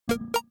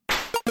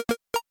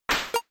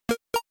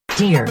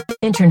Dear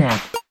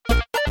Internet.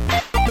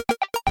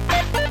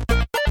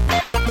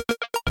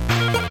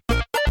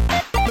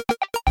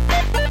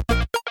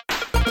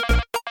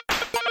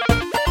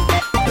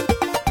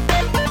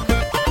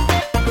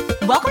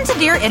 Welcome to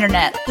Dear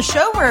Internet, the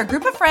show where a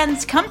group of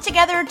friends come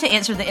together to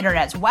answer the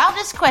internet's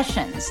wildest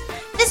questions.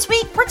 This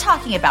week, we're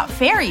talking about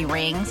fairy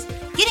rings,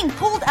 getting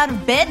pulled out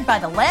of bed by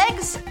the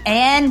legs,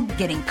 and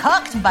getting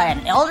cucked by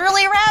an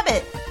elderly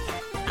rabbit.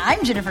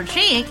 I'm Jennifer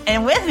Cheek,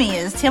 and with me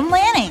is Tim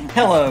Lanning.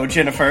 Hello,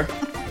 Jennifer.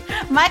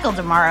 Michael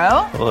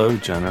DeMauro. Hello,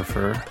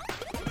 Jennifer.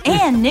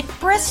 And Nick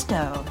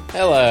Bristow.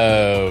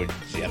 Hello,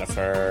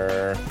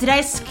 Jennifer. Did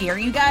I scare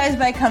you guys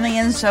by coming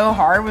in so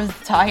hard with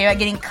talking about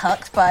getting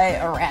cucked by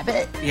a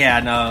rabbit? Yeah,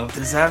 no.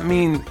 Does that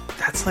mean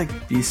that's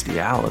like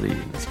bestiality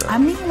and stuff? I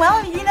mean,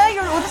 well, you know,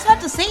 we'll just have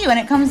to see when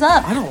it comes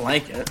up. I don't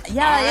like it.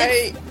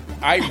 Yeah,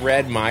 I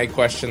read my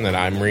question that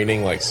I'm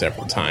reading like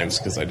several times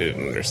because I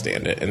didn't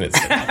understand it, and it's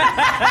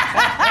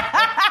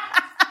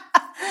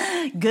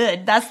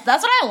good. That's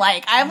what I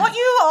like. I want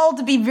you all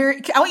to be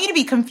I want you to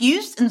be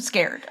confused and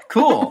scared.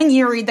 Cool. When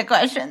you read the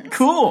questions.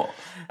 Cool.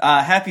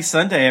 Happy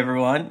Sunday,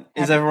 everyone.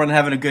 Is everyone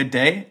having a good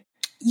day?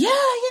 Yeah,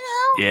 you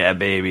know. Yeah,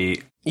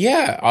 baby.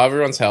 yeah.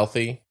 Everyone's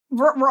healthy.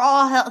 We're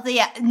all healthy.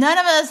 Yeah. None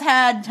of us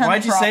had tons Why'd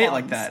of you say it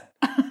problems. like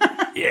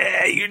that?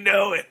 Yeah, you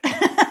know it.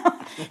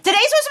 Today's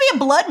supposed to be a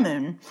blood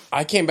moon.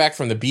 I came back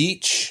from the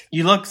beach,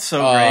 You look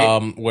so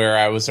great. where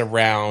I was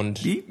around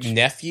Beach?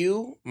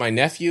 my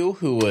nephew,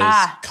 who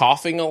was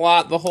coughing a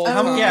lot the whole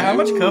time. How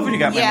much COVID you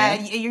got, my Yeah,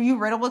 man? are you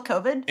riddled with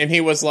COVID? And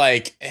he was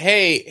like,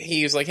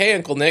 hey,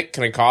 Uncle Nick,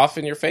 can I cough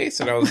in your face?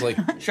 And I was like,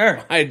 Sure.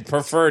 I'd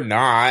prefer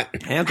not.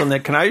 Hey, Uncle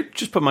Nick, can I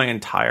just put my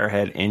entire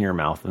head in your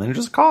mouth and then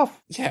just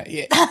cough? Yeah.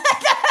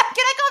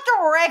 Can I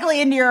go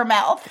directly into your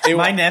mouth?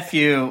 My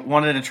nephew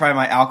wanted to try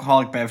my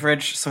alcoholic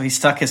beverage, so he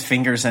stuck his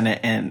fingers in it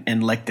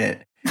and licked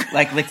it.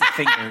 Like, licked his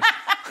fingers.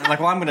 I'm like,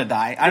 well, I'm going to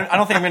die. I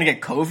don't think I'm going to get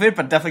COVID,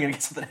 but definitely going to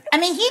get something. I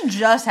mean, he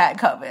just had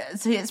COVID,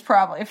 so he's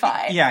probably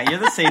fine. Yeah, you're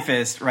the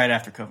safest right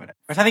after COVID.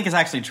 Which I think is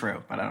actually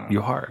true, but I don't know.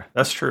 You are.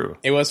 That's true.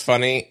 It was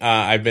funny.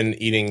 I've been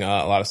eating a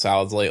lot of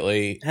salads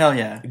lately, Hell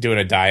yeah. doing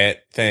a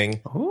diet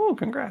thing. Oh,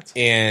 congrats.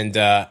 And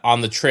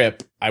on the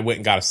trip, I went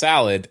and got a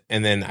salad,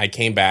 and then I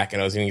came back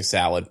and I was eating a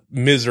salad,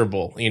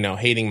 miserable,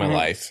 hating my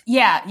life.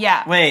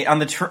 Yeah. Wait, on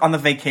the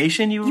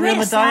vacation you were ate on a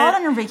the salad diet?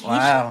 on your vacation?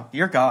 Wow,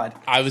 you're God.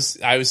 I was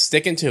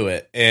sticking to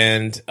it,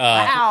 and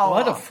Wow.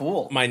 What a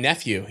fool. my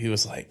nephew, he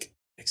was like,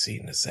 "Nick's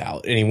eating a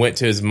salad," and he went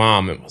to his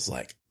mom and was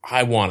like,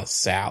 "I want a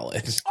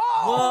salad."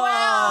 Oh,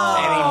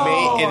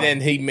 wow. And then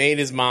he made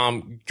his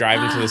mom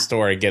drive him to the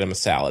store and get him a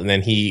salad. And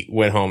then he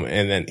went home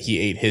and then he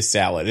ate his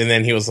salad. And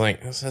then he was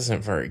like, "This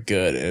isn't very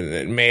good." And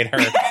it made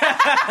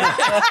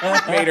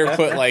her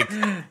put like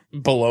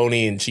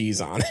bologna and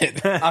cheese on it.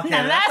 Okay,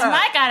 Now that's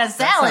my kind of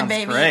salad, sounds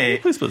baby.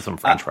 Great. Please put some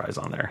french fries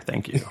on there.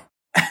 Thank you.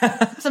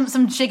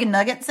 Some chicken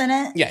nuggets in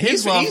it. Yeah, Kids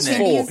he's love Nick.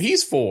 four.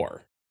 He's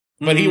 4.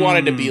 But he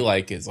wanted to be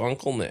like his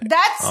Uncle Nick.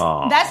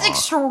 That's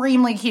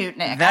extremely cute,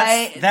 Nick.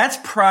 That's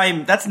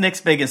prime. That's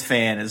Nick's biggest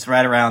fan. Is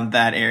right around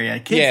that area.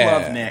 Kids Yeah.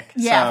 love Nick.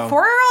 Yeah, so,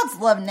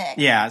 4-year-olds love Nick.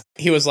 yeah.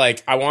 He was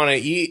like, "I want to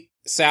eat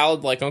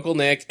salad like Uncle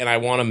Nick, and I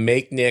want to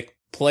make Nick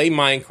play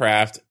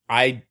Minecraft.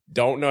 I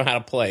don't know how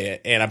to play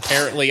it, and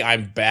apparently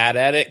I'm bad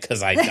at it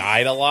because I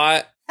died a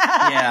lot."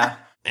 Yeah.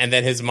 And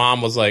then his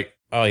mom was like,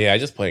 "Oh yeah, I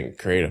just play in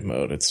creative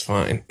mode. It's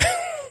fine."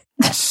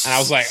 And I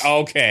was like,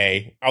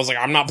 "Okay." I was like,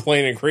 "I'm not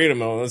playing in creative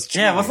mode. That's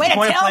Yeah. What's Way the to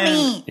point of tell playing?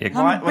 me. Yeah, I'm What's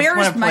the point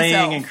embarrassed of playing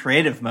myself. in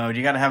creative mode?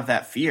 You got to have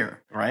that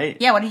fear, right?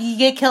 Yeah, what if you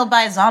get killed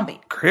by a zombie?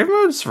 Crave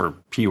mode's for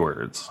P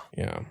words.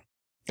 yeah."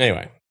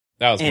 Anyway,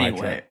 that was my Anyway.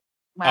 trip.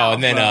 Wow. Oh,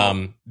 and then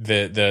Wow.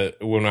 the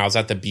when I was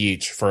at the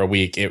beach for a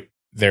week,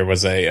 there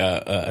was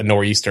a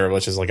nor'easter,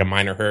 which is like a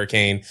minor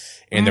hurricane,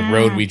 and the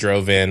road we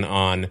drove in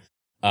on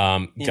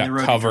the got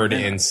road you covered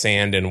drove in in on.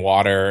 sand and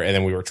water, and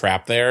then we were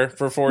trapped there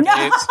for 4 No!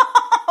 days,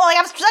 Like,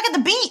 I'm stuck at the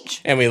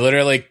beach. and we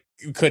literally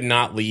could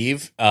not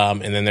leave.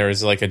 And then there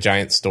was like a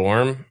giant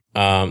storm.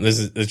 This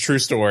is the true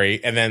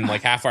story. And then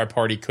like half our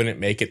party couldn't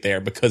make it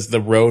there because the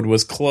road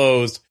was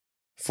closed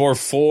for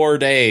 4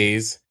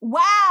 days.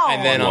 Wow.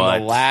 And then on What?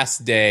 the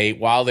last day,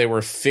 while they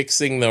were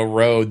fixing the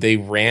road, they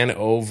ran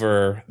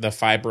over the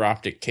fiber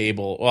optic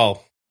cable.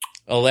 Well,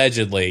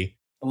 allegedly.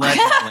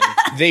 Allegedly.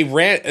 They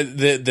ran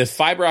the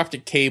fiber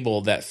optic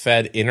cable that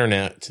fed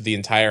internet to the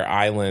entire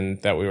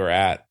island that we were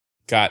at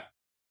got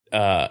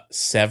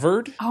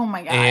severed. Oh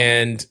my God.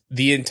 And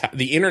the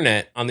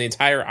internet on the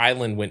entire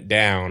island went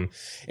down.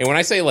 And when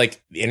I say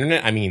like the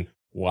internet, I mean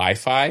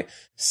Wi-Fi,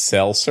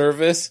 cell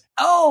service,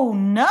 oh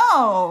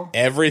no.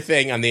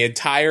 everything on the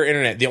entire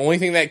internet. The only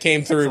thing that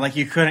came through, So, like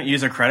you couldn't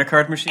use a credit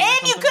card machine. or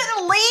And you something?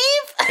 couldn't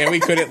leave? and we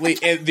couldn't leave.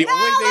 And the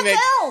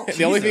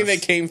No, only thing Jesus.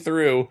 that came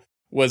through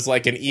was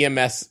like an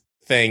EMS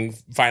thing.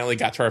 Finally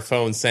got to our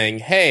phone saying,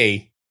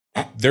 "Hey,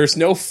 there's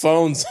no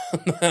phones on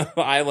the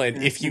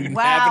island. If you have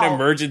Wow. an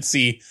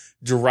emergency,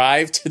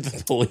 drive to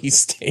the police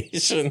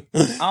station.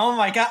 Oh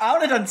my god, I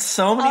would have done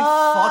so many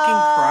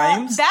fucking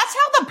crimes. That's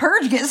how the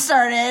purge gets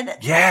started.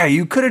 Yeah,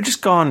 you could have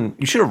just gone.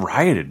 You should have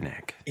rioted,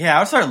 Nick. Yeah, I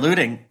would start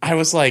looting. I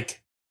was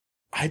like,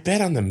 I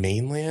bet on the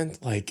mainland,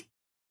 like,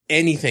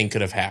 anything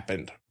could have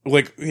happened.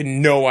 Like, we had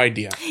no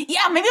idea.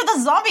 Yeah, maybe if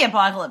the zombie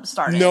apocalypse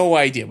started. No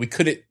idea.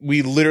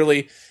 We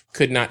literally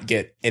could not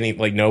get any,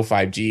 like, no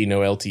 5G, no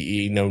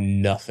LTE, no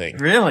nothing.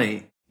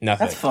 Really?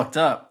 Nothing. That's fucked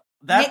up.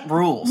 That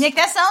rules. Nick,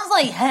 that sounds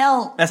like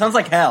hell. That sounds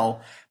like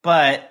hell.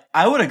 But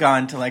I would have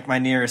gone to like my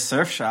nearest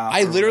surf shop.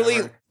 I or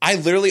literally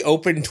whatever.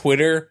 opened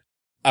Twitter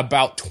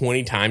about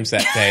 20 times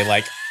that day.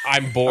 Like,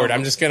 I'm bored.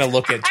 I'm just going to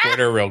look at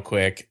Twitter real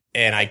quick.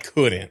 And I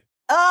couldn't.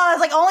 Oh,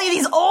 it's like only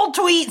these old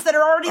tweets that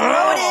are already loaded.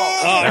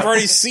 Oh, I've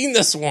already seen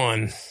this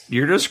one.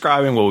 You're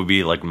describing what would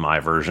be like my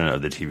version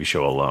of the TV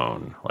show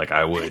Alone. Like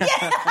I would,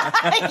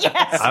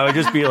 Yes. I would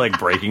just be like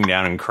breaking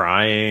down and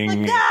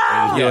crying. No!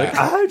 And be like,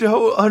 I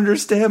don't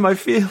understand my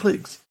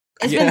feelings.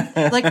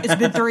 It's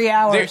been 3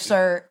 hours, There-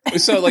 sir.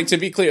 So, like, to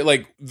be clear,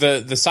 like,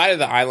 the side of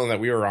the island that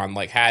we were on,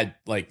 like, had,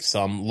 like,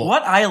 some...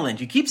 What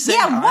island? You keep saying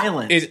Yeah, what-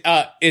 island.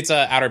 It's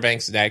Outer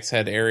Banks, Dag's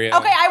Head area.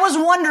 Okay, I was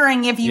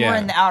wondering if you were Yeah.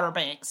 in the Outer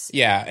Banks.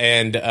 Yeah,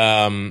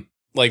 and,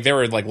 like, there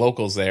were, like,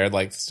 locals there,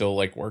 like, still,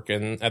 like,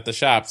 working at the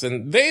shops,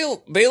 and they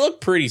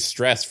look pretty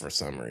stressed for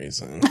some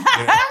reason. You know?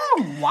 I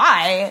don't know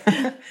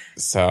why.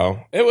 So,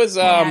 it was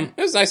Man.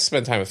 nice to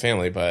spend time with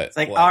family, but... It's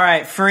like, all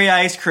right, free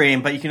ice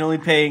cream, but you can only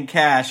pay in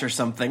cash or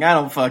something. I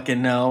don't fucking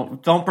know.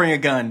 Don't bring a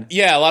gun.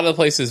 Yeah, a lot of the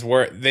places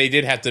where they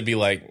did have to be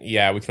like,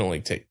 yeah, we can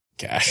only take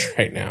cash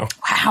right now.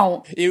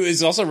 Wow. It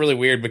was also really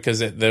weird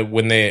because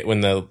when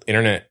the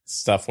internet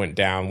stuff went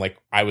down, like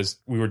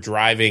we were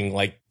driving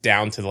like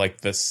down to like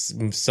the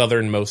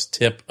southernmost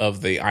tip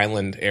of the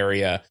island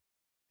area,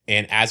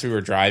 and as we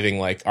were driving,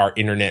 like our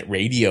internet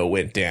radio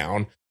went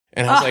down,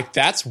 and I was like,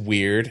 that's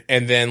weird.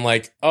 And then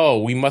like,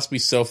 oh, we must be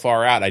so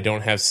far out, I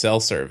don't have cell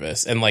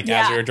service. And like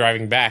as we were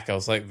driving back, I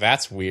was like,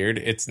 that's weird.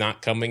 It's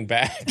not coming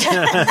back.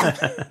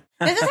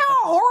 This is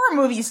how a horror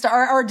movie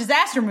start or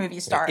disaster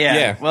movies start.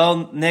 Yeah.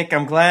 Well, Nick,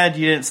 I'm glad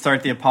you didn't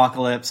start the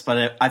apocalypse,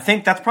 but I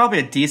think that's probably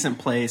a decent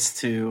place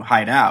to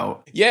hide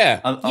out.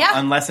 Yeah.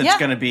 Unless it's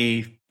going to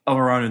be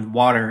overrun in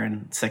water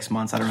in 6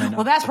 months. I don't really know.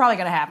 Well, that's probably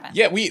going to happen.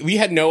 Yeah, we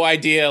had no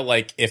idea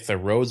like if the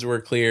roads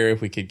were clear,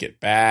 if we could get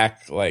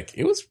back. Like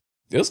it was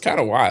kind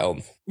of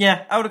wild.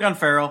 Yeah, I would have gone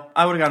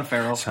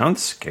feral.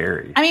 Sounds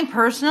scary. I mean,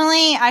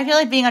 personally, I feel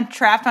like being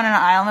trapped on an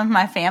island with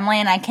my family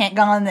and I can't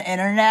go on the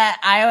internet.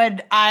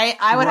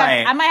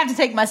 I might have to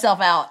take myself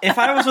out. If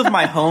I was with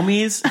my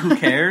homies, who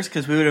cares?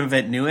 Because we would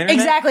invent new internet.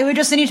 Exactly. We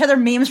just send each other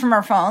memes from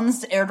our phones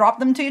to airdrop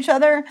them to each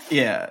other.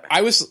 Yeah.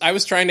 I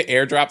was trying to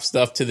airdrop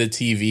stuff to the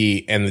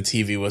TV, and the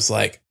TV was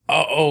like,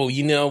 oh,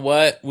 you know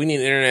what? We need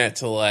internet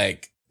to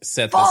like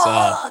set this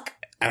up.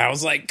 And I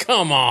was like,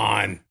 come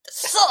on.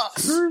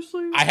 Sucks.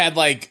 Seriously? I had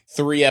like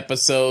 3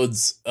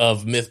 episodes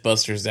of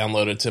Mythbusters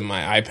downloaded to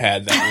my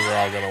iPad that we were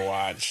all going to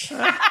watch.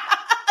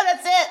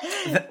 That's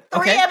it.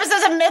 Okay. 3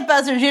 episodes of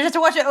Mythbusters. You just have to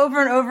watch it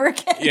over and over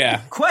again. Yeah.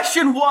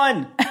 Question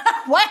 1.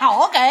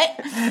 Wow,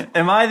 okay.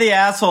 Am I the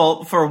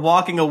asshole for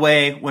walking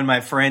away when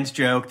my friends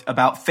joked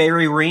about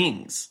fairy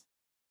rings?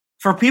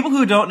 For people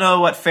who don't know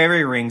what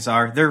fairy rings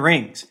are, they're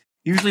rings,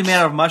 usually made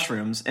out of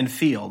mushrooms and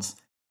fields.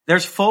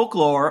 There's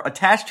folklore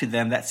attached to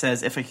them that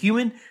says if a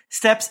human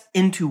steps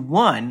into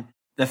one,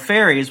 the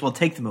fairies will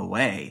take them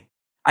away.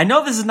 I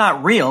know this is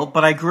not real,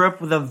 but I grew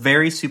up with a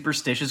very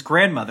superstitious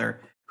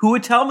grandmother who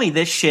would tell me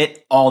this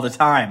shit all the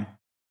time.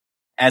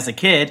 As a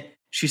kid,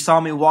 she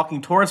saw me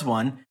walking towards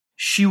one.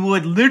 She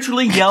would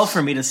literally yell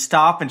for me to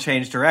stop and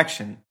change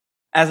direction.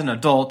 As an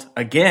adult,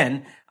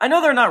 again, I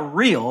know they're not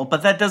real,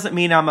 but that doesn't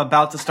mean I'm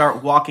about to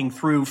start walking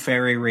through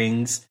fairy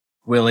rings.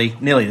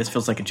 Willy-nilly, this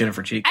feels like a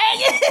Jennifer Cheek.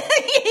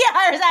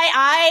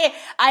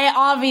 I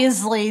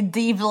obviously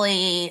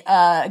deeply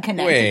connect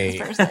to this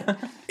person.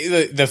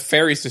 The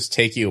fairies just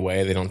take you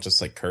away. They don't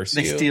just like curse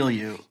They you. steal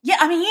you. Yeah,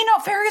 I mean,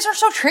 fairies are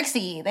so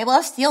tricksy. They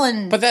love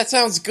stealing. But that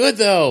sounds good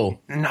though.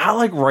 Not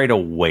like right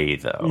away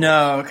though.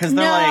 No, because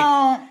they're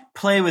like,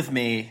 play with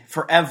me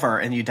forever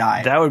and you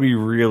die. That would be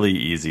really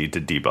easy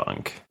to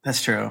debunk.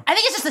 That's true. I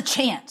think it's just a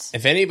chance.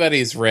 If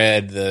anybody's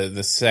read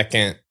the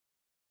second,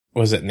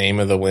 was it Name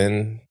of the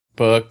Wind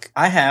book?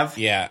 I have.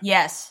 Yeah.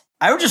 Yes.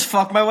 I would just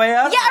fuck my way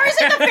out. Yeah, I was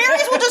saying the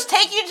fairies will just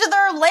take you to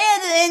their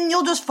land and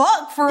you'll just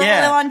fuck for a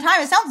really long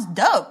time. It sounds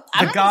dope.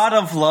 The god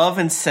of love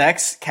and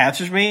sex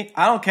captures me.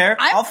 I don't care.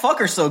 I'll fuck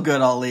her so good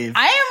I'll leave.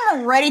 I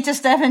am ready to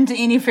step into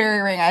any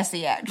fairy ring I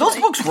see, actually. Those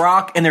books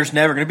rock, and there's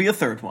never going to be a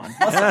third one.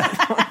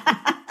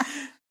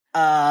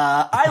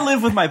 I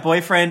live with my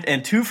boyfriend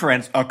and 2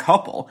 friends, a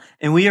couple,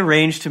 and we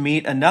arranged to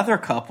meet another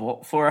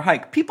couple for a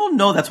hike. People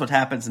know that's what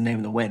happens in Name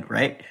of the Wind,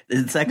 right?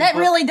 That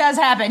really does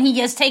happen. He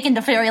gets taken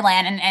to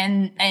fairyland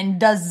and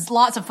does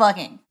lots of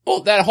fucking.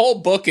 Well, that whole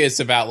book is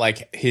about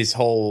like his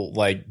whole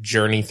like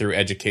journey through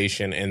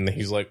education, and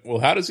he's like, well,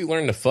 how does he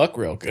learn to fuck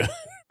real good?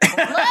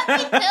 Let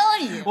me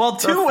tell you. Well,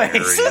 2 ways. 2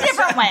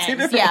 different ways. 2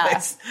 different yeah.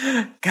 ways.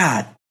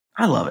 God.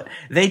 I love it.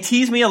 They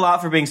tease me a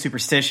lot for being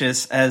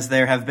superstitious, as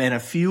there have been a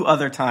few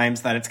other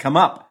times that it's come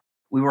up.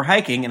 We were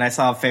hiking and I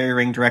saw a fairy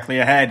ring directly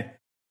ahead.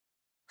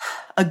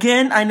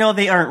 Again, I know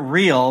they aren't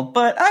real,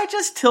 but I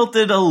just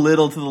tilted a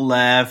little to the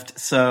left,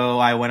 so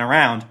I went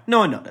around. No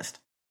one noticed.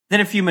 Then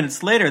a few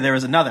minutes later, there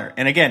was another,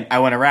 and again, I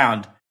went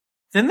around.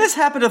 Then this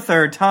happened a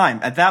third time.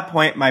 At that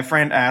point, my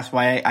friend asked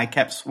why I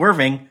kept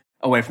swerving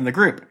away from the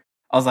group.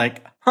 I was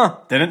like,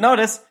 didn't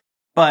notice.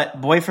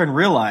 But boyfriend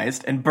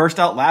realized and burst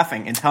out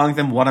laughing and telling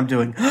them what I'm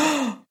doing.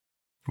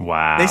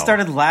 Wow. They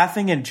started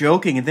laughing and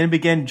joking and then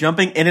began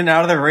jumping in and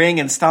out of the ring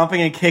and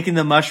stomping and kicking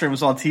the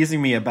mushrooms while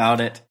teasing me about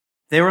it.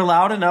 They were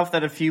loud enough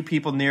that a few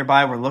people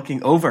nearby were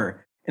looking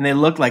over, and they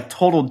looked like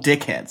total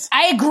dickheads.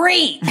 I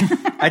agree.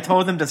 I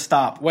told them to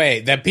stop.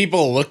 Wait, that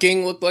people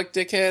looking looked like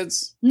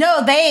dickheads?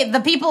 No,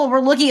 the people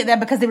were looking at them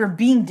because they were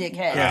being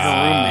dickheads. Yeah,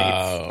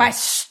 her roommates. By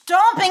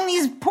stomping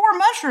these poor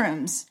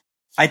mushrooms.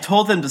 I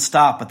told them to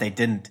stop, but they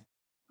didn't.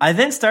 I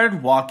then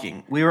started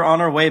walking. We were on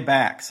our way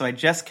back, so I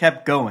just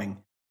kept going.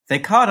 They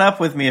caught up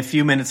with me a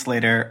few minutes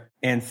later,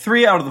 and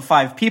 3 out of the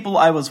 5 people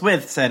I was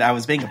with said I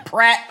was being a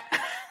brat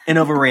and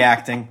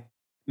overreacting,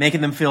 making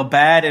them feel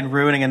bad and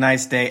ruining a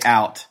nice day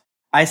out.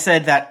 I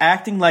said that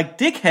acting like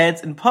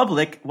dickheads in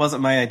public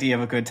wasn't my idea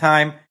of a good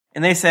time,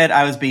 and they said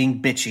I was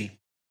being bitchy.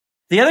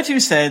 The other two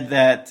said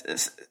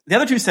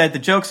the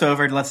joke's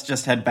over, let's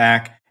just head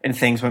back, and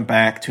things went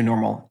back to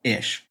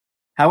normal-ish.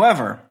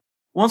 However,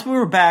 once we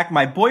were back,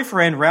 my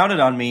boyfriend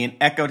rounded on me and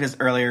echoed his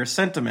earlier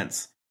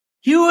sentiments.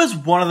 He was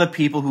one of the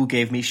people who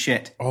gave me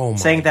shit,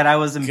 saying that I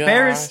was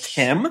embarrassed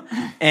him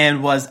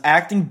and was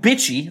acting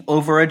bitchy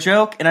over a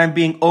joke, and I'm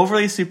being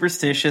overly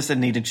superstitious and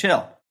need to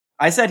chill.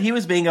 I said he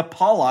was being a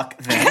Pollock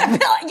then. I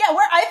think these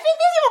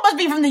people must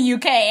be from the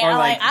UK.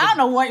 I don't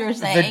know what you're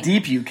saying. The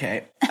deep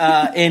UK.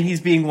 And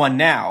he's being one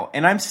now.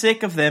 And I'm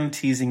sick of them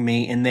teasing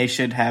me, and they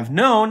should have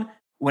known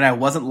when I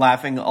wasn't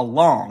laughing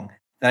along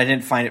that I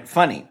didn't find it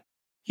funny.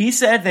 He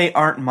said they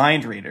aren't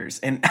mind readers,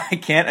 and I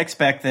can't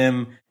expect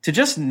them to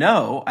just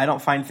know I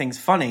don't find things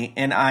funny,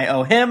 and I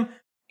owe him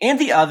and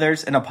the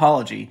others an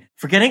apology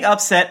for getting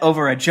upset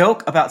over a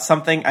joke about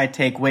something I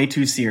take way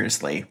too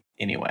seriously.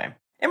 Anyway,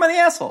 am I the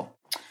asshole?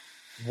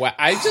 Well,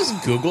 I just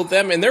Googled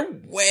them, and they're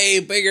way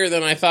bigger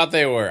than I thought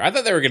they were. I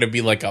thought they were going to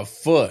be like a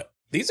foot.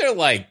 These are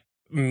like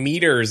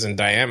meters in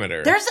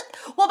diameter. Because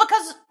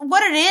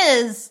what it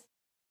is,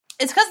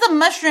 it's because the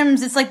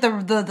mushrooms, it's like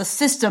the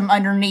system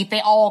underneath,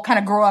 they all kind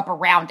of grow up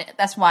around it.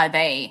 That's why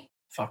they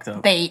fucked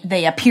up.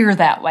 They appear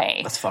that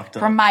way. That's fucked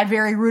up. From my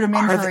very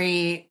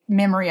rudimentary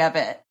memory of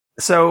it.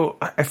 So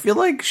I feel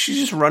like she's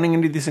just running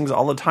into these things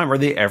all the time. Are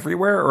they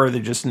everywhere, or are they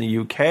just in the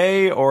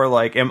UK, or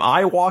like, am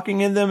I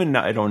walking in them and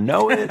I don't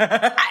know it?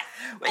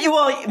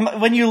 Well,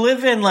 when you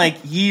live in like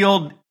ye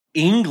olde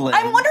England,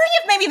 I'm wondering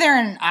if maybe they're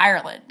in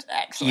Ireland.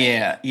 Actually,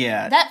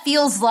 yeah, that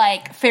feels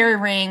like fairy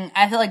ring.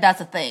 I feel like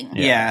that's a thing.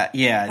 Yeah.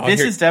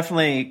 This is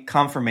definitely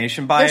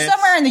confirmation bias. They're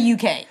somewhere in the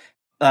UK.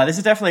 This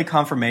is definitely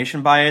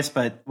confirmation bias.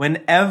 But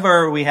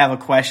whenever we have a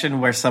question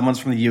where someone's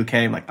from the UK,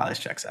 I'm like, oh, this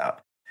checks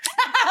out.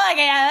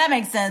 Yeah, that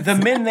makes sense. The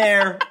men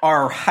there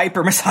are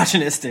hyper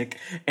misogynistic,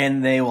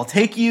 and they will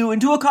take you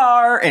into a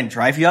car and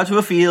drive you out to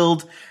a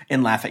field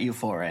and laugh at you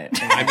for it.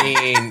 I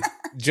mean,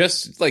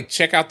 just like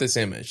check out this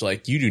image.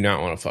 Like, you do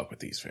not want to fuck with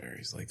these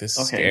fairies. Like, this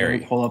is scary.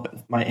 Let me pull up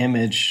my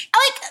image.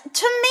 Like,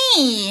 to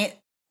me,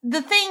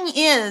 the thing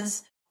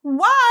is,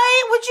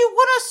 why would you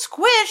want to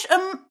squish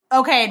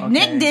Okay,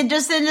 Nick did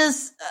just send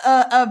us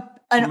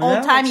an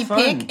old-timey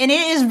pic, and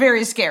it is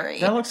very scary.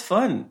 That looks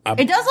fun.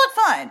 It does look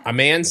fun. A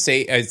man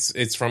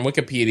it's from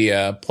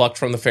Wikipedia, plucked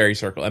from the fairy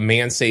circle. A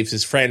man saves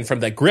his friend from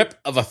the grip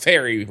of a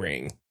fairy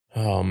ring.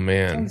 Oh,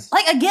 man.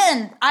 Like,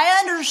 again,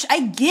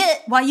 I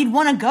get why you'd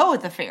want to go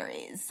with the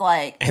fairies.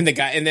 Like, and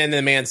then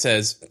the man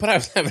says, but I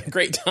was having a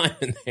great time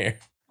in there.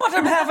 But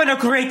I'm having a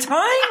great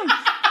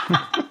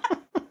time.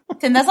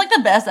 Tim, that's like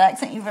the best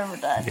accent you've ever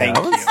done. Thank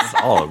you.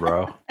 Solid,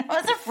 bro. That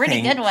was a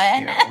pretty Thank good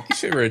one. You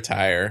should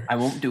retire. I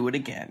won't do it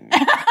again.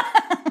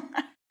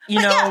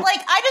 Yeah, like,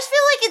 I just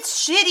feel like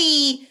it's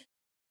shitty.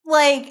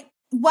 Like,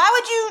 why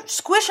would you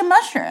squish a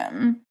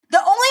mushroom? The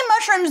only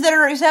mushrooms that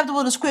are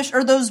acceptable to squish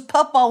are those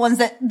puffball ones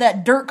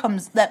that dirt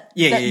comes, that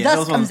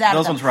dust comes out of them.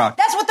 Those ones rock.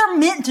 That's what they're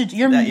meant to do.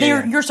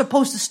 You're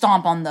supposed to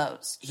stomp on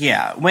those.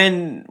 Yeah.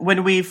 When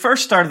we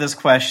first started this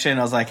question,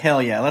 I was like,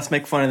 hell yeah, let's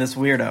make fun of this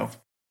weirdo.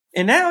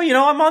 And now,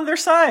 I'm on their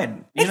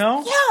side,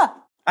 Yeah.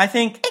 I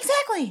think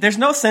exactly. There's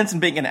no sense in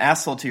being an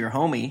asshole to your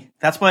homie.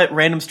 That's what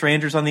random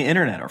strangers on the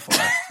internet are for.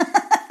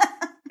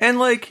 And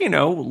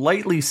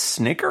lightly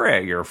snicker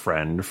at your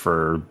friend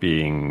for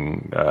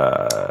being,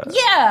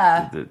 afraid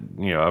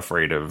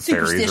of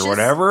fairies or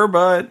whatever.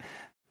 But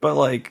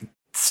like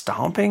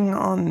stomping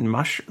on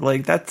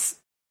like that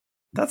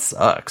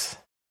sucks.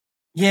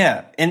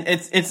 Yeah, and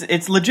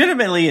it's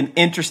legitimately an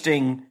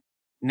interesting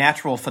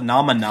natural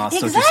phenomena,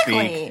 so to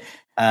speak.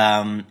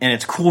 And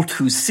it's cool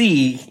to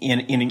see,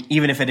 in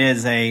even if it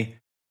is a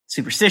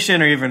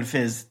superstition or even if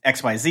it is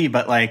XYZ.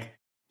 But like,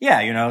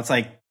 it's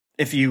like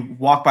if you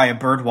walk by a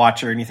bird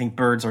watcher and you think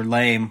birds are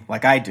lame,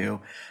 like I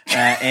do,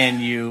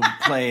 and you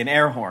play an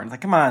air horn.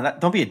 Like, come on,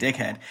 don't be a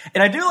dickhead.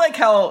 And I do like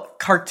how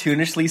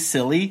cartoonishly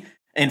silly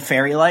and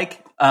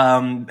fairy-like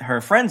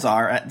her friends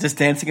are, just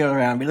dancing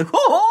around and be like,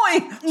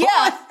 oh,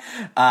 Yeah.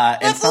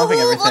 and stomping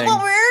everything. Look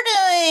what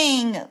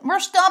we're doing. We're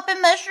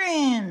stomping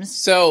mushrooms.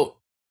 So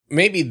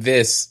maybe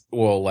this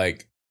will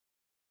like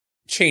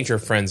change your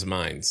friends'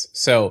 minds.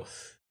 So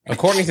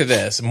according to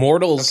this,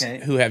 mortals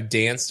who have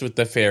danced with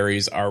the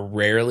fairies are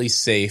rarely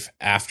safe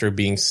after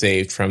being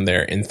saved from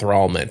their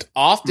enthrallment.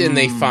 Often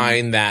they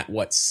find that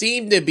what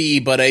seemed to be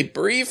but a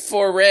brief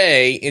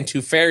foray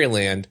into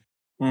fairyland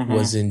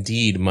was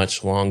indeed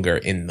much longer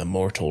in the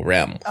mortal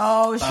realm.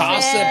 Oh, shit.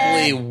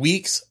 Possibly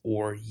weeks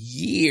or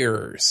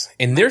years.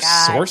 And there's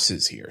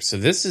sources here, so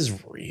this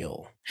is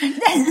real.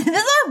 This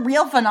is a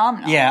real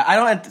phenomenon. Yeah, I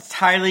don't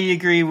entirely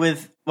agree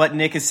with what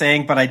Nick is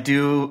saying, but I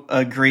do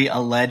agree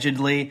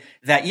allegedly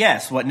that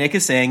yes, what Nick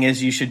is saying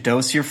is you should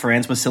dose your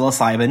friends with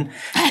psilocybin,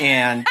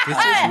 and This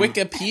is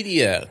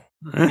Wikipedia.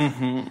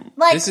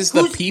 Like, This is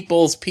the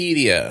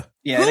People's-pedia.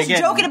 yeah, who's and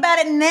again, joking about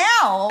it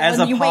now as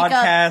when a you wake up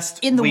podcast,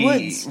 in the we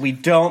woods? we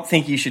don't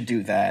think you should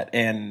do that,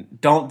 and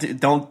don't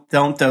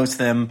dose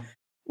them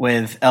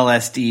with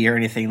LSD or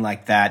anything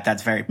like that.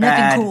 That's very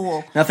bad.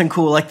 Nothing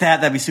cool like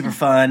that. That'd be super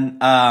fun.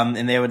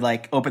 And they would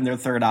like open their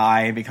third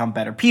eye and become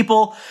better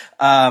people.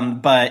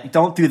 But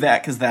don't do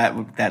that because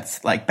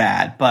that's like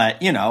bad.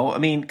 But you know, I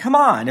mean, come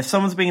on. If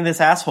someone's being this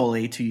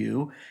assholey to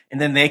you and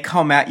then they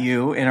come at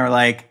you and are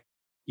like,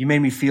 you made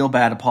me feel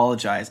bad,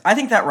 apologize. I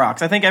think that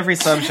rocks. I think every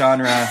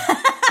subgenre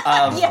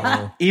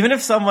of, even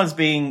if someone's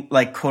being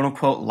like quote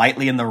unquote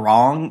lightly in the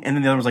wrong and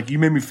then the other one's like, you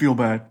made me feel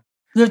bad.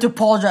 You have to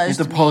apologize.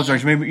 You have to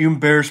apologize. You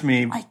embarrassed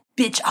me. Like,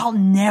 bitch, I'll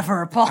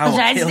never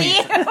apologize kill to you.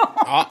 you.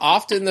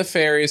 Often the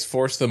fairies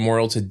force the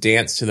mortal to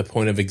dance to the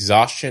point of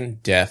exhaustion,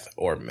 death,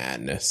 or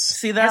madness.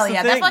 See, that's Hell the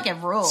yeah, thing. that's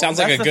fucking rules. Sounds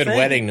like That's a the good thing.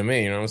 wedding to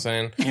me, you know what I'm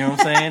saying? You know what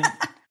I'm saying?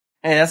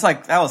 Hey,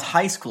 that was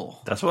high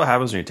school. That's what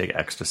happens when you take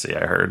ecstasy,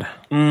 I heard.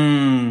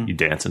 You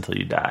dance until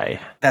you die.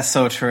 That's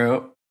so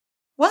true.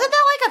 Wasn't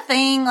that like a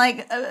thing?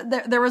 Like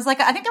there was like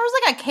I think there was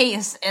like a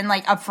case in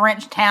like a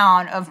French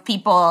town of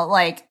people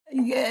like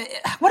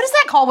what is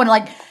that called when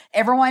like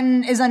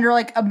everyone is under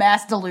like a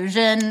mass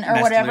delusion or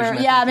Mass whatever? delusion,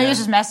 I Yeah, think, maybe yeah. it's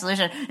just mass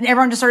delusion, and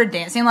everyone just started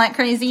dancing like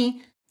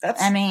crazy.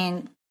 That's. I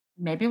mean,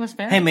 maybe it was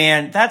fair. Hey,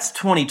 man, that's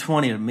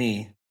 2020 to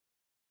me.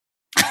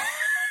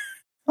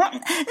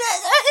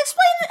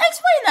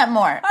 Explain that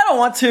more. I don't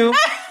want to.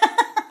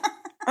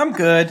 I'm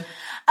good.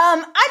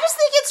 I just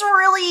think it's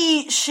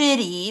really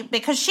shitty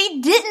because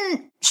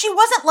she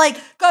wasn't like,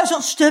 guys,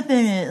 don't step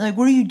in it. Like,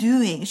 what are you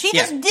doing? She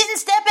just didn't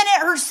step in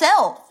it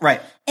herself.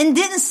 Right. And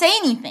didn't say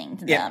anything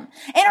to Yeah. them.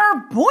 And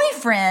her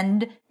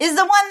boyfriend is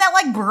the one that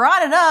like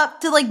brought it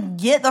up to like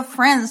get the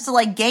friends to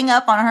like gang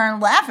up on her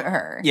and laugh at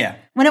her. Yeah.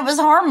 When it was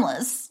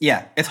harmless.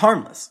 Yeah. It's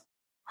harmless.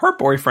 Her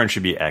boyfriend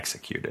should be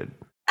executed.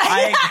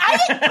 I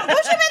think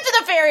push him into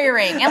the fairy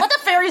ring and let the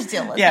fairies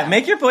deal with Yeah. him.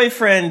 Make your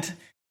boyfriend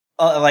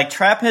like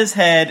trap his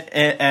head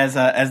as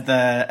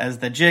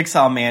the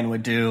Jigsaw Man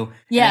would do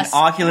Yes. in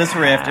an Oculus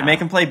Rift and make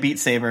him play Beat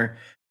Saber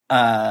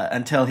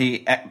until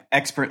he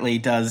expertly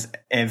does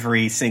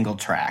every single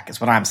track.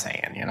 Is what I'm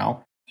saying. You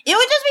know. It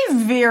would just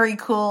be very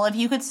cool if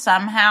you could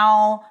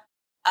somehow.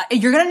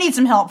 You're going to need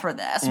some help for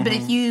this, but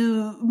if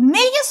you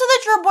make it so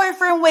that your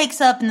boyfriend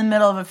wakes up in the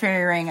middle of a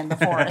fairy ring in the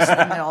forest in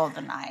the middle of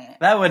the night.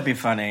 That would be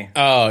funny.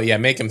 Oh, yeah,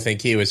 make him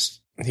think he was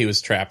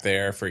trapped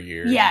there for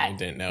years. Yeah, And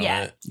he didn't know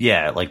yeah. that.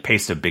 Yeah, like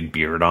paste a big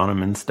beard on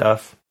him and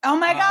stuff. Oh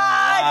my God.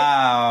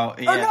 Wow.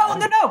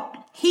 Oh,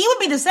 no. He would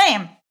be the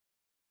same.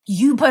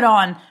 You put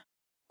on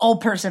old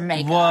person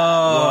makeup.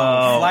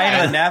 Whoa. Flight of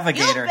the You've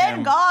Navigator. been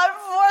him. gone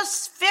for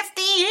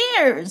 50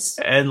 years.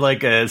 And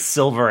like a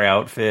silver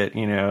outfit,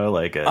 you know,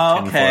 like a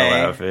tinfoil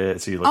Okay.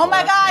 outfit. So you look Oh my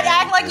like God,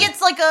 that. act like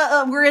it's like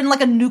we're in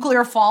like a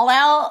nuclear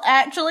fallout,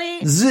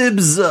 actually. Zib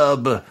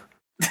zub.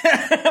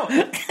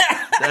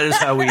 That is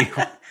how we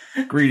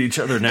greet each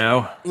other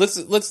now.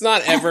 Let's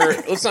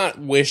not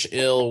wish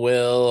ill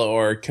will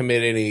or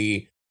commit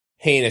any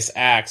heinous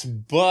acts,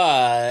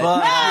 but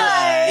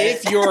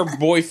if your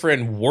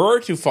boyfriend were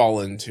to fall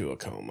into a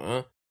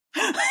coma,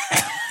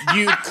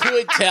 you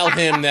could tell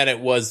him that it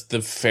was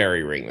the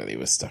fairy ring that he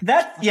was stuck in.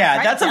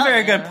 That's a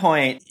very good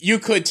point. You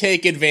could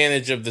take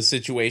advantage of the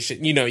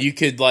situation. You know, you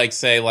could like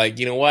say like,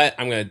 you know what?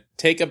 I'm going to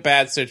take a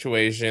bad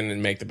situation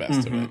and make the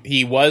best of it.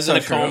 He was in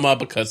a coma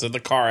because of the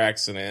car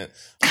accident.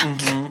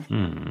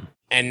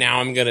 And now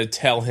I'm going to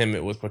tell him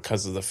it was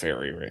because of the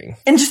fairy ring.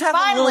 And just have a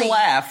Finally, little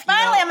laugh. you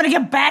finally, know? I'm gonna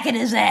get back in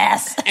his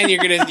ass. And you're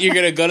going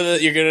to go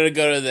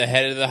to the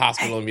head of the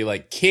hospital and be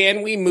like,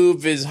 "Can we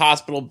move his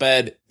hospital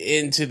bed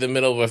into the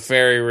middle of a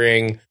fairy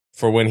ring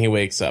for when he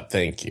wakes up?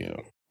 Thank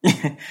you."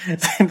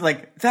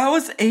 Like, that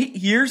was 8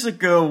 years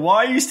ago.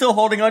 Why are you still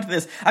holding on to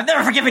this? I've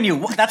never forgiven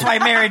you. That's why I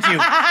married you.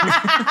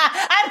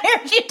 I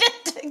married you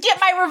to get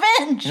my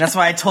revenge. And that's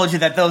why I told you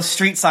that those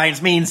street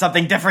signs mean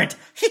something different.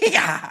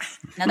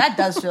 Now that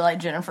does feel like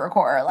Jennifer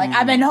Core. Like,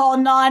 I've been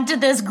holding on to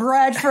this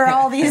grudge for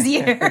all these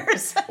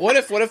years. What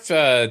if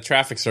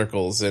traffic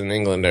circles in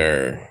England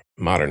are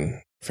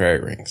modern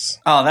fairy rings?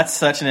 Oh, that's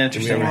such an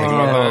interesting idea.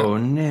 Oh,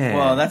 Nick.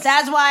 Well, that's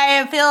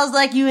why it feels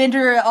like you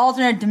enter an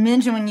alternate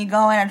dimension when you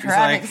go in a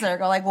traffic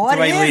circle. Like, what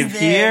do is I leave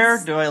this?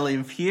 here? Do I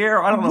leave here?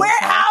 I don't know.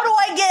 How do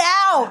I get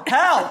out?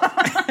 Help!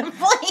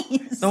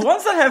 Please. The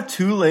ones that have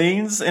 2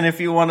 lanes, and if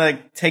you want to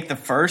take the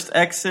first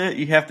exit,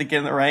 you have to get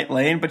in the right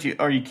lane, but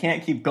you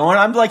can't keep going.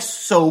 I'm like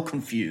so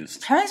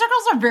confused. Traffic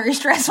circles are very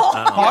stressful.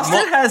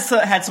 Austin has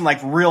had some like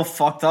real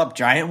fucked up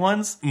giant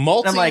ones. I'm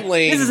like,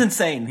 this is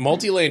insane.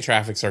 Multi-lane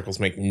traffic circles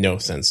make no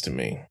sense to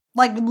me.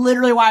 Like,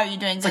 literally, why are you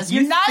doing this? Like,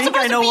 You're not think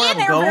supposed I know to be where in I'm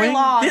there very going?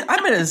 long.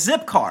 I'm in a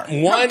zip car.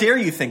 How dare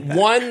you think that?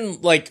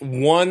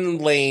 One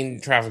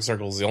lane traffic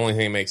circle is the only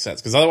thing that makes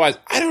sense, because otherwise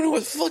I don't know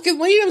what fucking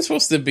lane I'm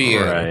supposed to be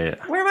in.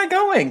 Right. Where am I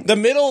going? The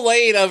middle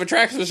lane of a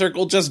traffic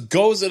circle just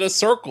goes in a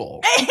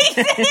circle.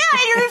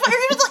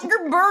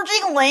 You're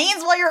merging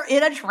lanes while you're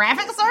in a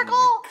traffic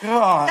circle?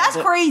 God. That's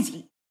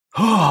crazy.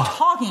 What are you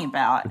talking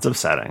about? It's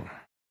upsetting.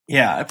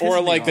 Yeah.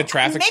 Or like the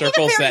traffic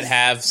circles that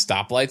have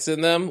stoplights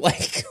in them.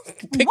 Like,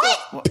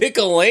 pick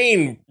a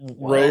lane,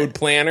 road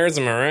planners,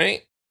 am I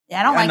right? Yeah,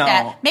 I don't like know.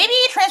 that. Maybe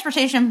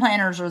transportation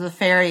planners are the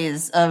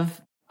fairies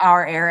of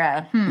our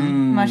era.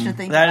 Much to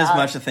think about. That is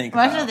much to think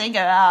about. Much to think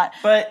about.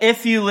 But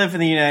if you live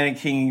in the United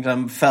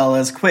Kingdom,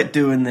 fellas, quit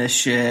doing this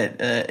shit.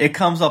 It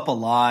comes up a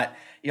lot.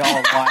 Y'all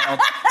are wild.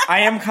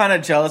 I am kind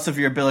of jealous of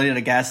your ability to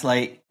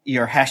gaslight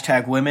your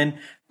hashtag women.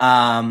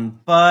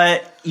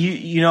 But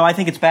you know, I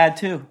think it's bad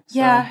too.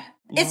 Yeah. So,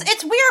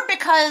 It's weird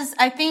because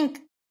I think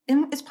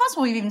it's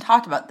possible we've even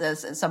talked about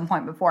this at some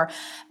point before,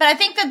 but I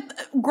think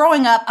that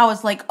growing up, I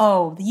was like,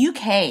 oh, the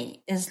UK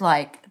is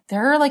like,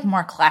 they're like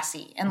more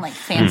classy and like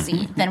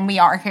fancy than we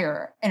are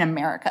here in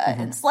America.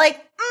 And it's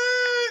like,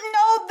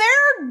 no,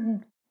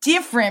 they're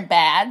different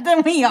bad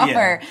than we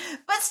are,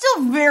 but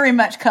still very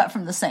much cut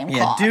from the same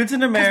cloth. Dudes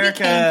in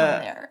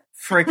America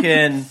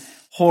freaking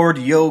hoard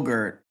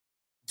yogurt.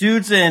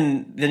 Dudes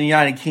in the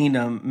United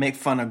Kingdom make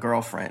fun of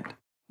girlfriend.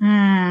 You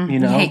know?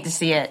 You hate to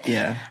see it.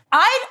 Yeah.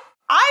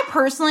 I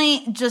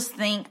personally just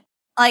think,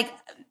 like,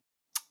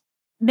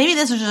 maybe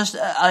this is just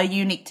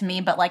unique to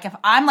me, but like if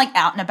I'm like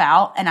out and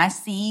about and I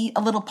see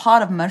a little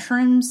pot of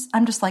mushrooms,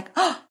 I'm just like,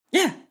 oh,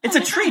 yeah, it's a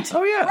treat.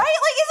 Oh, yeah. Right? Like,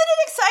 isn't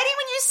it exciting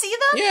when you see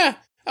them? Yeah.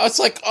 It's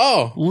like,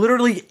 oh.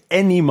 Literally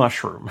any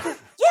mushroom.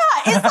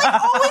 Yeah, it's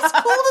like always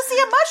cool to see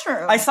a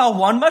mushroom. I saw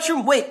one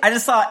mushroom. Wait, I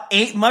just saw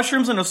 8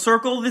 mushrooms in a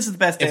circle. This is the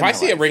best day If of my I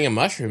see life. a ring of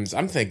mushrooms,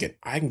 I'm thinking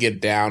I can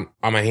get down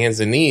on my hands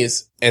and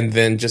knees and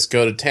then just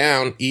go to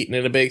town eating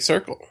in a big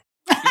circle.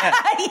 Yeah.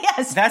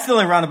 Yes. That's the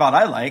only roundabout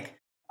I like.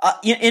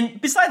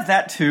 And besides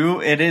that,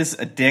 too, it is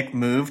a dick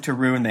move to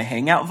ruin the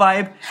hangout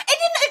vibe. And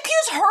then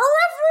accuse her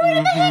of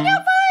ruining the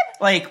hangout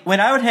vibe? Like, when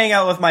I would hang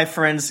out with my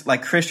friends,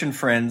 like Christian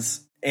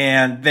friends,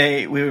 and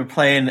we were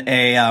playing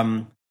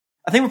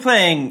I think we're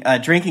playing a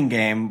drinking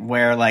game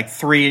where like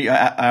 3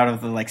 out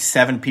of the like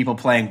 7 people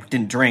playing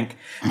didn't drink,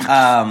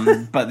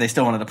 but they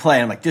still wanted to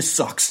play. I'm like, this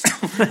sucks.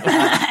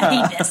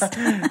 I hate this.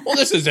 Well,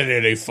 this isn't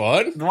any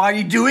fun. Why are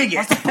you doing it?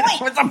 What's the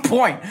point? What's the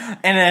point?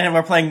 And then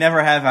we're playing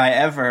Never Have I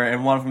Ever,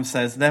 and one of them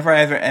says, never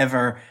have I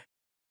ever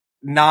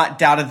not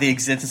doubted the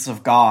existence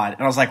of God.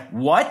 And I was like,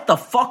 what the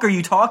fuck are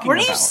you talking about?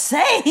 What are you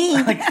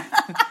saying? Like,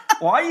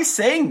 why are you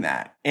saying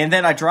that? And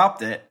then I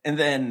dropped it, and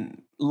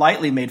then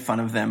lightly made fun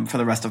of them for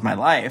the rest of my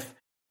life.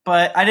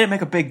 But I didn't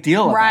make a big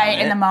deal about it. Right,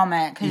 in the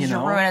moment, because you're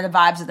ruining the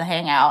vibes of the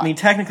hangout. I mean,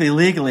 technically,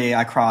 legally,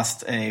 I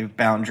crossed a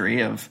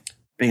boundary of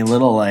being a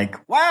little like,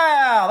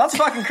 wow, that's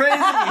fucking crazy.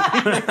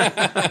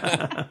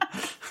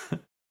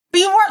 But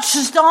you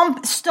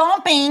weren't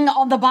stomping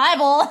on the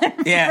Bible.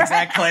 Yeah,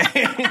 exactly.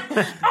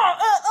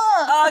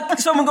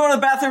 Someone go to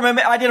the bathroom.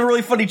 I did a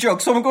really funny joke.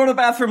 Someone go to the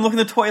bathroom, look in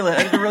the toilet.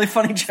 I did a really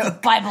funny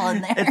joke. Bible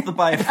in there. It's the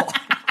Bible.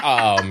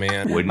 Oh,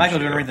 man. Michael,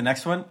 do you want to read the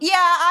next one? Yeah,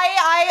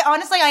 I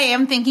honestly, I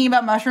am thinking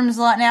about mushrooms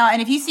a lot now.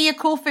 And if you see a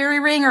cool fairy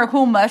ring or a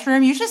cool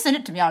mushroom, you should send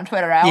it to me on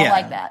Twitter. I would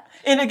like that.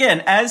 And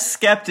again, as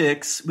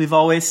skeptics, we've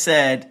always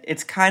said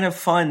it's kind of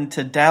fun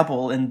to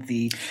dabble in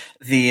the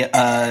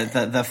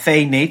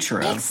fey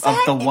nature of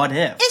the what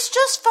if. It's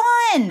just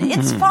fun.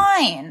 It's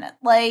fine.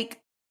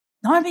 Like,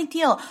 not a big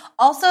deal.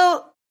 Also,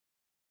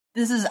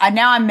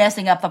 now I'm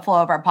messing up the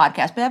flow of our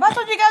podcast, but have I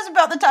told you guys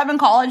about the time in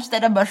college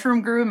that a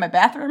mushroom grew in my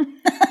bathroom?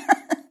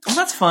 Oh,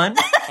 that's fun.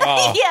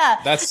 Oh, yeah.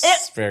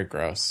 That's very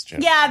gross,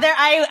 Jennifer.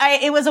 Yeah,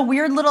 it was a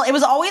weird little, it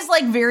was always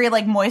like very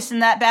like moist in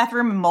that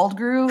bathroom and mold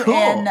grew. Cool.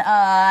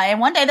 And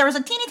one day there was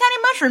a teeny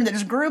tiny mushroom that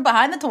just grew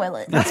behind the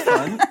toilet. That's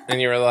fun. And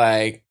you were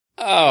like,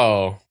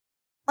 oh.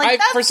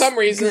 Like, for some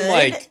reason,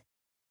 good.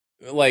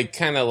 like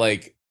kind of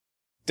like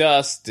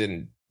dust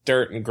and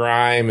dirt and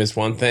grime is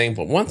one thing,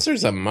 but once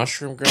there's a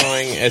mushroom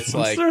growing, it's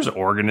Once like there's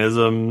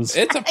organisms.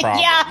 it's a problem.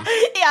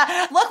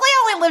 Yeah. Luckily,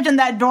 I only lived in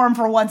that dorm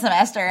for one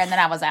semester, and then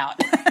I was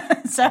out.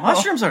 So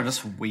Mushrooms are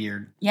just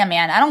weird. yeah,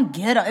 man, I don't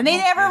get them. And they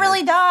never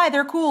really die.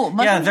 They're cool. Yeah,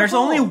 Mushrooms there's are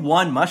cool. only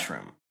one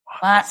mushroom.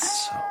 But-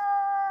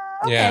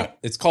 Yeah,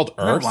 it's called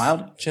that Earth,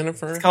 wild?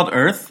 Jennifer. It's called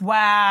Earth.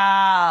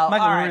 Wow. Am I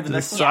All gonna right. read the The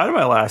next one? side of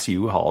my last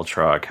U-Haul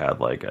truck had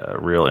like a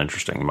real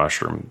interesting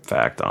mushroom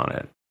fact on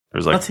it.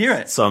 There's like Let's hear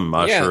it. some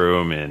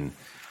mushroom in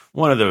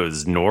one of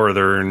those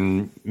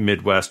northern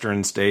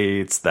Midwestern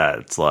states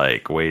that's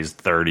like weighs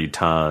 30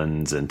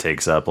 tons and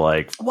takes up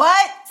like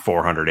What?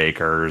 400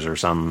 acres or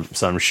some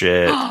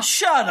shit.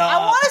 Shut up.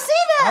 I want to see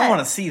that. I want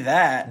to see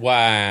that.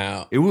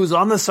 Wow. It was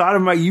on the side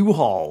of my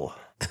U-Haul.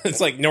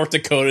 It's like North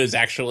Dakota is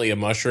actually a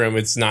mushroom.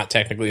 It's not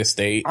technically a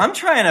state. I'm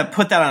trying to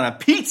put that on a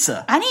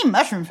pizza. I need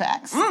mushroom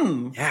facts.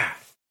 Yeah.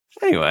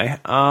 Anyway,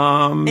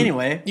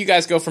 Anyway, You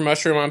guys go for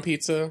mushroom on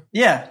pizza?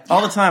 yeah,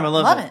 all the time. I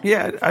love it.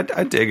 yeah,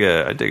 I dig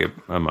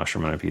a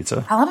mushroom on a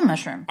pizza. I love a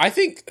mushroom. I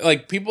think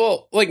like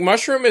people like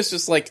mushroom is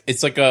just like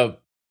it's like a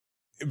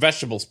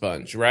vegetable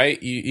sponge,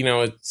 right? You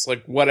know, it's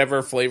like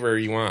whatever flavor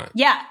you want.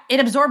 Yeah, it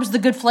absorbs the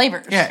good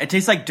flavors. Yeah, it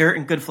tastes like dirt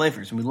and good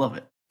flavors, and we love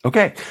it.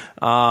 Okay.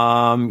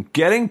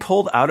 Getting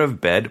pulled out of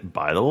bed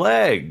by the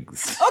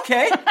legs.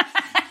 Okay,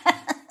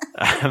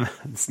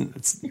 It's-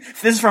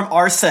 this is from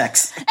our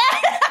sex.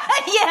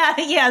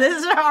 yeah, this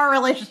is our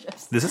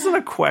relationships. this isn't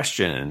a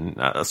question,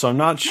 so I'm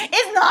not.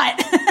 It's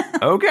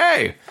not.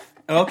 Okay.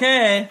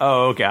 Okay,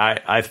 Oh, okay.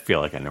 I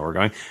feel like I know where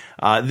we're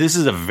going. This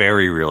is a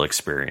very real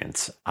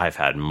experience I've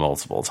had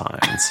multiple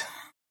times.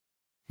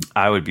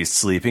 I would be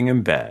sleeping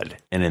in bed,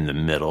 and in the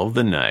middle of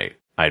the night,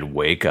 I'd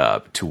wake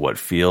up to what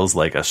feels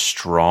like a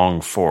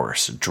strong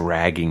force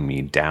dragging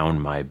me down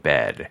my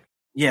bed.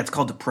 yeah, it's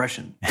called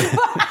depression.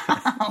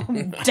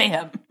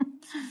 Damn.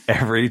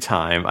 Every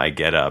time I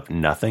get up,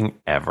 nothing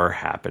ever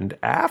happened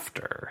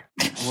after.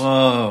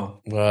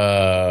 Whoa,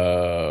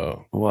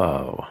 Whoa.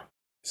 Whoa.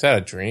 Is that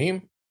a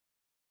dream?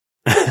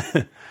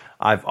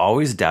 I've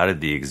always doubted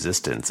the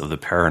existence of the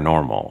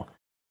paranormal,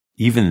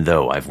 even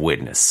though I've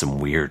witnessed some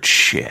weird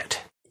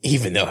shit.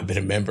 Even though I've been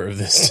a member of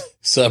this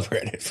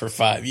subreddit for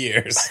 5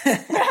 years.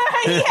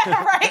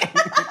 Yeah, right.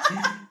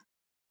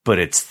 But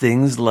it's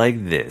things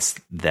like this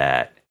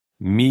that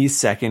me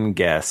second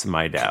guess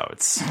my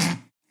doubts.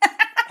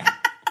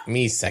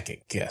 Me second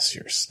guess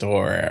your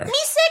story. Me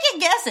second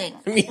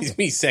guessing.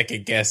 Me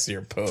second guess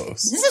your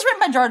post. This is written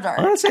by Jar I Jar.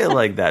 want to say it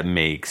like that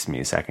makes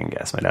me second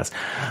guess my doubts.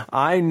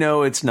 I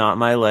know it's not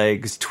my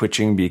legs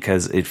twitching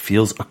because it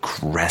feels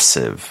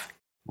aggressive,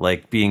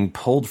 like being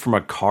pulled from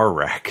a car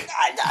wreck.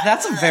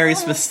 that's very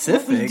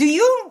specific.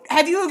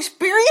 Have you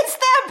experienced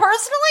that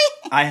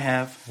personally? I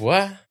have.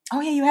 What?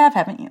 Oh yeah, you have,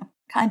 haven't you?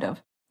 Kind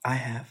of. I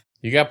have.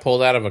 You got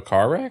pulled out of a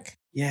car wreck?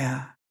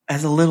 Yeah,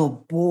 as a little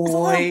boy. It's a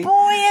little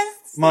boy is.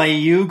 My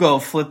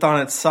Yugo flipped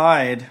on its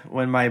side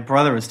when my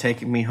brother was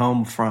taking me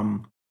home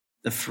from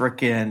the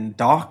frickin'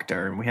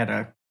 doctor, and we had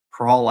to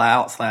crawl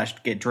out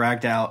 / get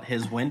dragged out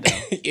his window.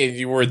 And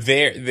you were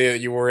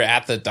you were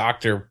at the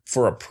doctor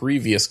for a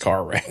previous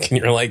car wreck, and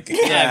you're like, again?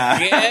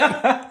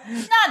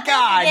 Not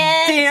God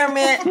again. damn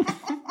it!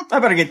 I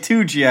better get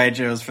 2 G.I.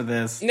 Joes for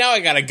this. Now I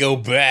gotta go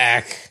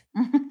back.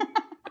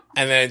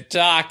 And then,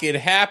 Doc, it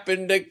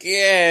happened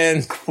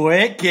again.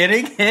 Quit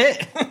getting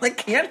hit. I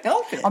can't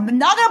help it. I'm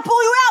not gonna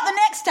pull you out the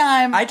next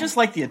time. I just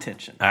like the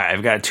attention. All right,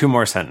 I've got 2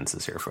 more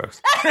sentences here,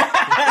 folks.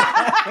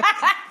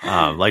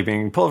 Like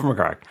being pulled from a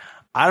car wreck.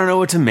 I don't know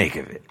what to make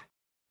of it.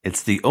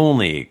 It's the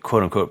only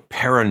quote-unquote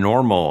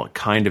paranormal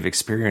kind of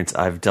experience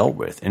I've dealt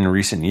with in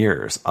recent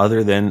years,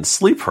 other than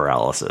sleep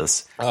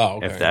paralysis, Oh,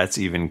 okay. if that's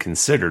even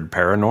considered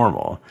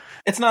paranormal.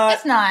 It's not.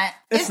 It's not.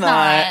 It's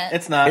not.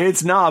 It's not.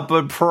 It's not,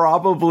 but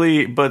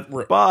probably, but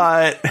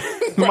might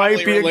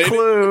be a related.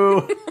 clue.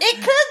 It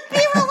could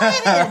be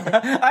related.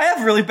 I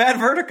have really bad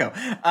vertigo.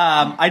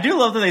 I do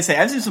love that they say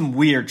I've seen some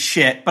weird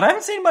shit, but I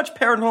haven't seen much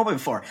paranormal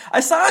before.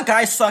 I saw a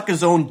guy suck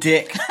his own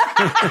dick.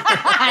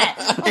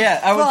 Yeah,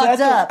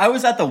 I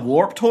was at the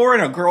Warp Tour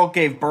and a girl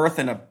gave birth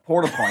in a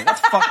porta potty. That's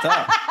fucked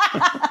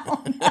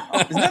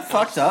up. Isn't that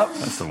fucked up?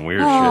 That's some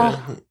weird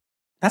shit.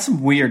 That's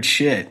some weird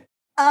shit.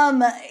 Yeah,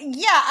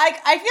 I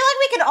feel like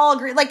we can all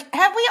agree. Like,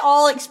 have we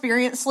all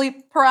experienced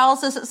sleep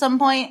paralysis at some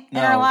point in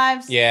our No.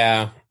 lives?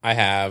 Yeah, I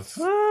have.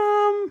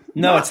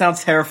 No, it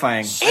sounds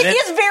terrifying.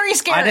 It is very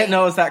scary. I didn't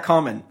know it was that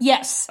common.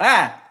 Yes.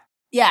 Ah,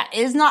 Yeah, it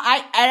is not.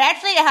 It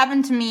actually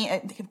happened to me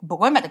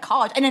going back to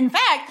college, and in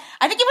fact,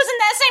 I think it was in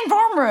that same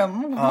dorm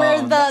room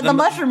where the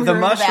mushroom the grew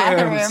in the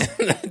mushrooms.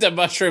 bathroom. The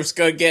mushrooms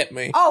go get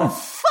me. Oh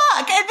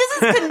fuck! And this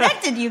is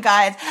connected, you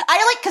guys.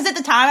 Because at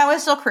the time I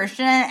was still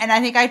Christian, and I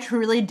think I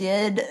truly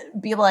did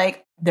be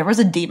like, there was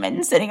a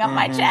demon sitting on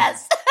my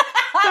chest.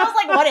 I was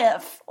like, what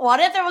if? What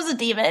if there was a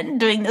demon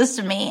doing this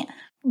to me?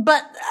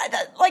 But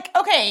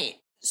okay.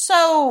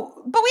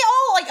 So, but we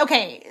all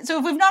so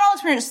if we've not all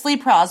experienced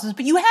sleep paralysis,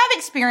 but you have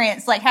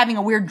experienced like having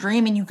a weird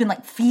dream and you can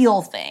like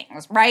feel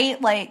things, right?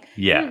 Like,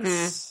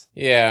 Yes.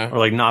 Yeah. Or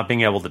like not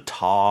being able to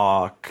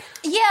talk.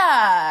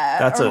 Yeah.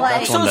 That's or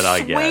that's one that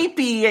I get.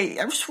 Sleepy.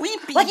 I'm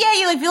sleepy. Like, yeah,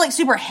 you like feel like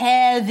super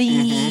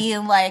heavy,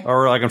 like.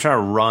 Or like I'm trying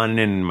to run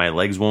and my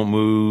legs won't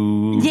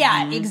move.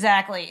 Yeah,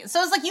 exactly.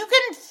 So it's like you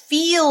can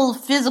feel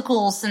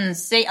physical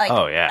like,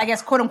 Oh, yeah. I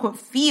guess, quote unquote,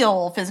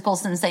 feel physical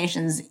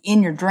sensations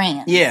in your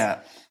dreams. Yeah.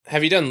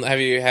 Have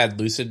you had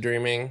lucid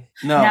dreaming?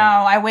 No. No,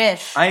 I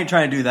wish. I ain't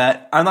trying to do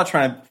that. I'm not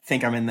trying to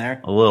think I'm in there.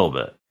 A little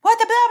bit. What?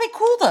 That'd be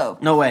cool, though.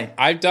 No way.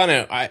 I've done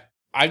it.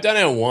 I've done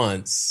it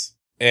once,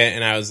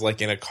 and I was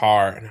like in a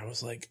car, and I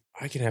was like,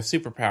 I can have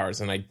superpowers,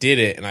 and I did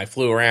it, and I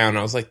flew around, and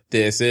I was like,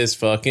 this is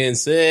fucking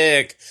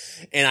sick.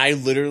 And I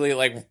literally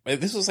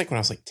this was like when I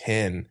was like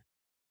 10,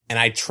 and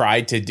I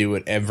tried to do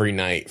it every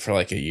night for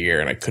like a year,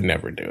 and I could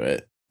never do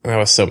it. And I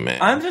was so mad.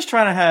 I'm just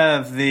trying to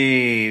have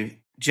the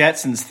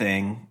Jetsons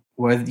thing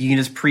where you can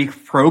just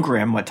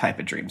pre-program what type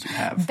of dreams you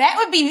have. That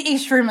would be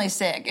extremely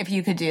sick if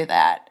you could do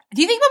that.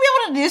 Do you think we'll be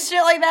able to do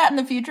shit like that in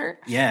the future?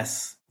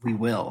 Yes, we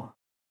will.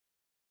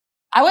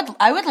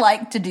 I would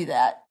like to do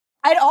that.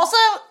 I'd also,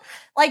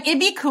 like, it'd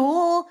be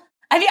cool.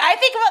 I mean, I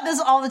think about this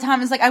all the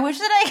time. It's like, I wish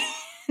that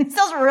it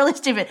sounds really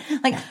stupid.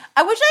 Like,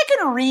 I wish I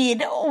could read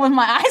with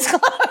my eyes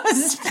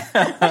closed. Which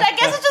I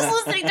guess is just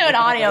listening to an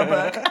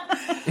audiobook.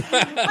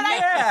 But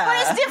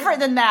it's different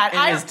than that.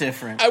 It is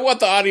different. I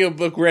want the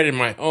audiobook read in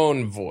my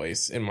own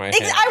voice in my head.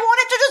 I want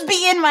it to just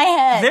be in my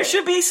head. There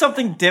should be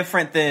something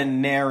different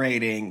than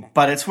narrating,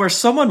 but it's where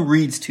someone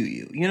reads to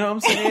you. You know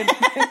what I'm saying?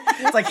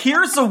 It's like,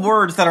 here's the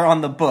words that are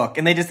on the book,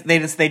 and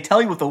they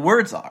tell you what the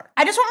words are.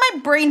 I just want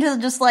my brain to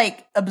just,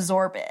 like,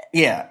 absorb it.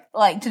 Yeah.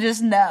 Like, to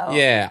just know.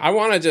 Yeah, I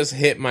want to just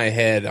hit my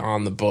head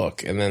on the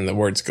book, and then the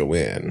words go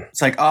in.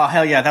 It's like, oh,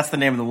 hell yeah, that's the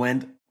name of the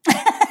wind.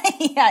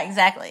 Yeah,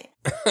 exactly.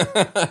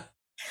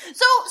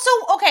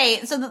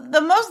 So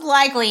the most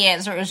likely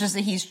answer is just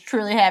that he's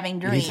truly having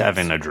dreams. He's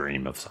having a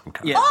dream of some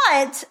kind. Yeah.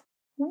 But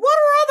what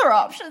are other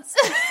options?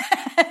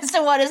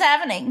 So what is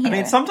happening here? I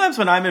mean, sometimes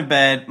when I'm in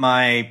bed,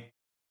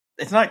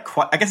 it's not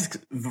quite, I guess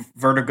it's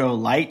vertigo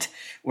light,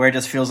 where it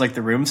just feels like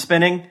the room's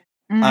spinning.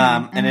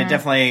 And it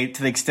definitely,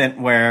 to the extent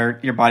where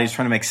your body's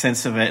trying to make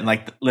sense of it, and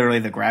like literally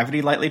the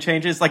gravity lightly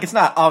changes. Like, it's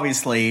not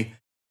obviously,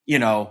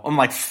 I'm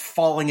like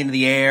falling into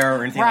the air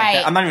or anything like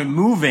that. I'm not even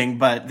moving,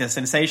 but the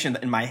sensation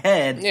in my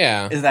head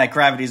is that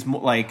gravity's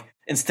like,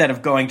 instead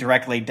of going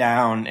directly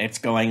down, it's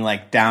going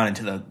like down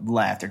into the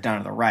left or down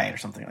to the right or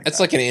something like that. It's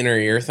like an inner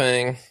ear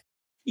thing.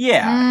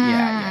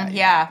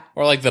 Yeah.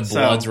 Or like the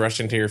blood's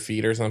rushing to your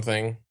feet or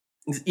something.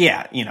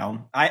 Yeah,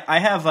 I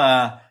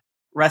have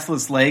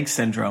restless leg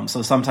syndrome,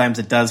 so sometimes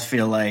it does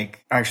feel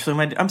like,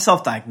 actually, I'm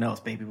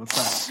self-diagnosed, baby.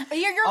 What's up?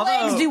 Your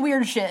legs do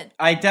weird shit.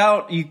 I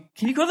doubt you.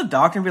 Can you go to the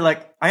doctor and be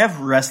like, I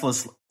have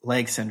restless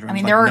leg syndrome? I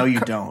mean, like, no, you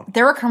don't.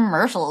 There were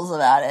commercials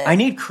about it. I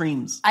need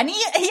creams. I need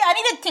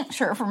a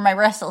tincture for my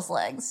restless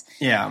legs.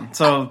 Yeah,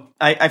 so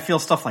I feel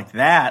stuff like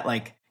that,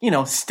 like,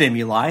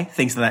 stimuli,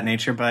 things of that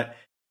nature. But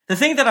the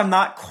thing that I'm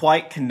not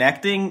quite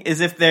connecting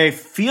is if they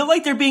feel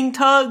like they're being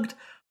tugged,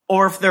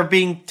 or if they're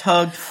being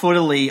tugged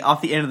footily off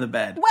the end of the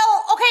bed.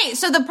 Well, okay,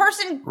 so the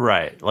person...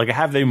 Right. Like,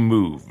 have they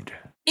moved?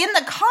 In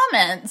the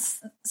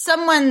comments,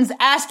 someone's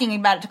asking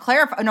about it to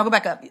clarify. Oh, no, go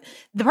back up.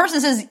 The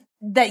person says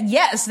that,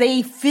 yes,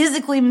 they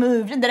physically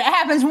moved and that it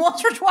happens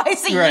once or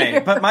twice a year.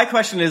 Right, but my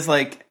question is,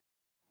 like,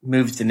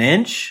 moved an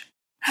inch?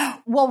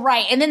 Well,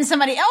 right. And then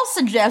somebody else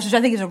suggests, which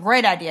I think is a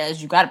great idea,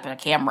 is you got to put a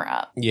camera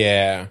up.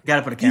 Yeah.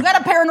 Gotta put a camera You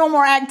got to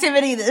paranormal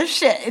activity this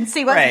shit and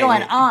see what's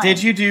going on.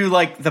 Did you do,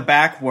 like, the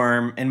back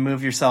worm and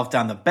move yourself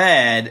down the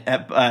bed?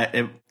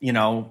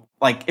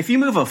 Like, if you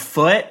move a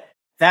foot,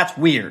 that's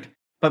weird.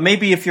 But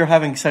maybe if you're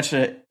having such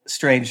a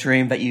strange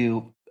dream that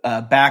you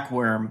back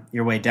worm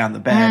your way down the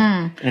bed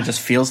and it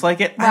just feels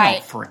like it, I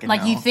don't freaking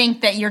know. You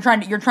think that you're trying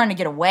to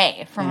get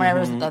away from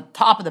whatever's at the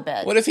top of the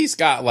bed. What if he's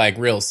got, like,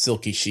 real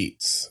silky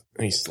sheets?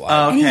 And he's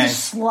sliding. And he's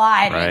just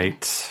sliding.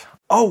 Right.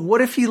 Oh,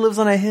 what if he lives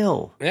on a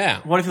hill? Yeah.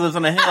 What if he lives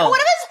on a hill?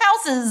 What if his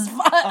house is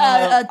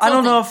I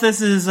don't know if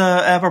this is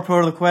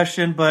apropos to the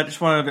question, but just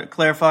wanted to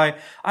clarify.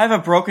 I have a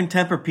broken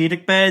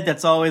Tempur-Pedic bed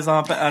that's always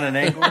on an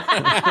angle, but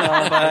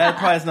that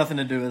probably has nothing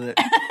to do with it.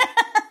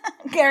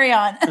 Carry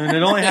on. And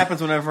it only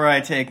happens whenever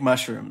I take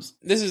mushrooms.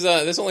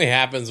 This only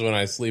happens when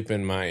I sleep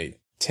in my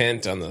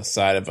tent on the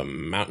side of a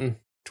mountain,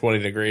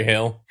 20-degree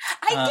hill.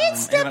 I did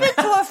step into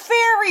a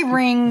fairy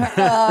ring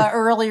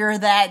earlier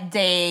that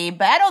day,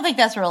 but I don't think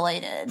that's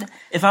related.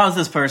 If I was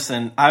this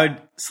person, I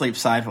would sleep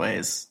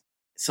sideways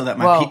so that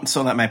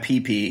my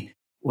pee-pee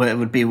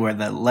would be where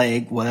the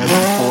leg was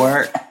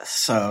before,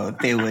 so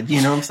they would,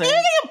 you know what I'm saying? You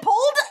get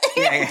pulled?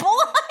 Yeah.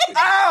 Pulled?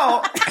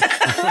 Ow!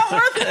 It's not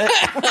worth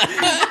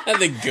it.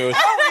 The ghost.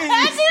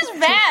 That seems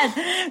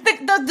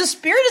bad. The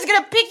spirit is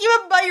gonna pick you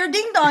up by your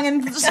ding dong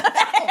and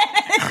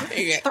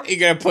you're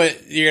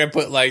gonna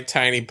put like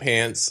tiny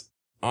pants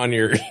on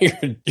your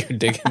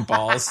dick and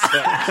balls, so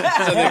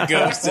the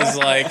ghost is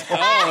like,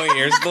 oh,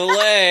 here's the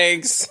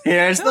legs.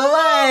 Here's the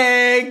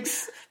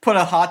legs. put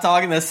a hot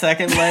dog in the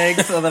second leg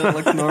so that it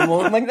looks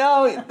normal. I'm like,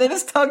 no, they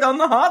just tugged on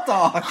the hot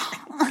dog.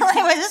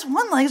 Anyway, this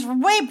one leg's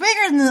way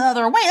bigger than the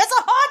other. Wait, that's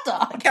a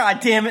hot dog. God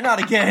damn it,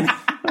 not again.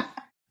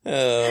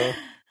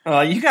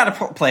 Oh, You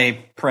gotta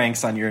play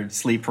pranks on your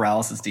sleep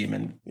paralysis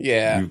demon.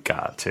 yeah. You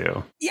got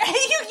to.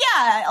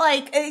 Yeah,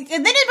 like, and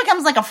then it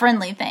becomes like a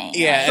friendly thing.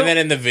 Yeah, and then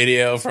in the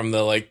video from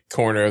the like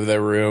corner of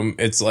the room,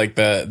 it's like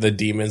the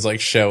demons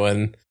like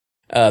showing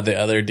the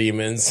other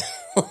demons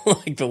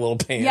like the little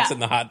pants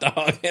and the hot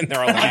dog, and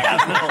they're all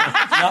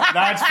laughing.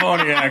 That's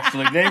funny,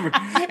 actually.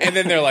 And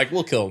then they're like,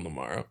 "We'll kill him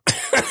tomorrow."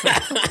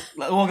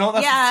 We'll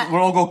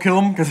all go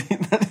kill him because.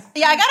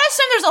 Yeah, I gotta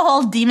assume there's a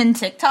whole demon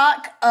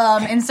TikTok,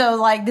 and so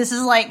like this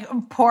is like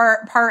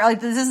part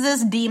like this is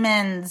this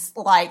demon's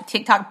like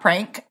TikTok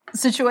prank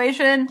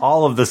situation.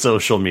 All of the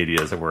social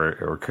medias that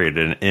were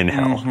created in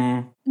hell.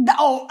 Mm-hmm.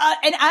 Oh,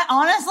 and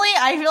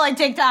I feel like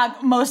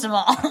TikTok most of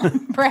all,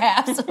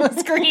 perhaps,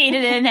 was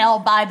created in hell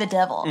by the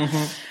devil.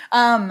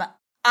 Mm-hmm.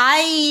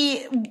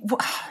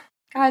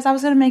 Guys, I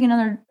was gonna make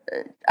another.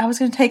 I was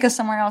gonna take us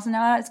somewhere else, and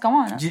now it's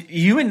gone.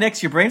 You and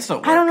Nick's, your brains don't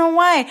work. I don't know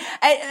why.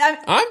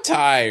 I'm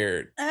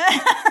tired.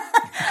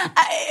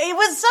 It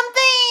was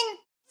something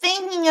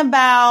thinking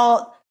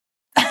about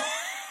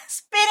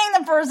spinning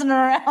the person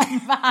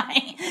around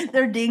by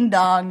their ding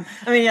dong.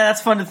 I mean, yeah,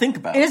 that's fun to think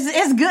about. It's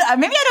good.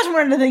 Maybe I just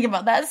wanted to think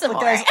about that. So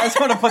I just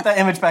want to put that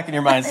image back in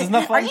your mind. Isn't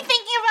that fun? Are you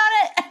thinking about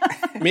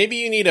it? Maybe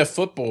you need a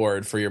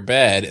footboard for your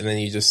bed, and then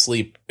you just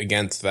sleep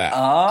against that.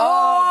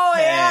 Oh,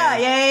 okay.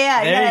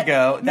 yeah. There you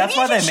go. That's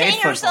why they made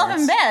chain yourself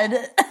in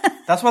bed.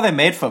 That's why they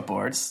made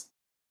footboards.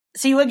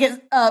 So you would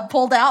get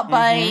pulled out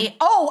by.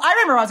 Oh, I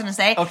remember what I was going to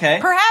say. Okay.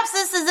 Perhaps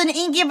this is an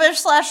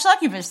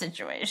incubus/succubus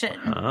situation.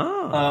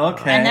 Oh.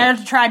 Okay. And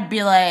they're trying to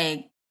be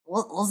like,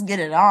 let's get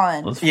it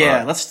on.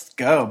 Let's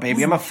go,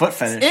 baby. I'm a foot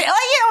fetish.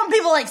 When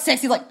people like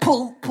sexy, like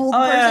pull the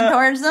person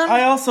towards them.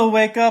 I also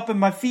wake up and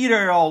my feet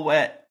are all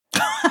wet.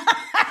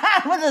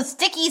 With a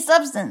sticky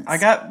substance. I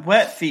got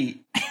wet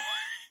feet.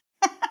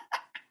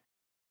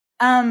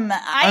 I'm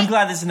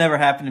glad this never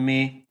happened to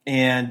me.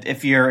 And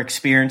if you're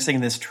experiencing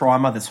this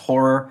trauma, this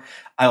horror,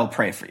 I will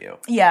pray for you.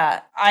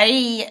 Yeah,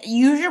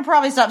 you should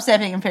probably stop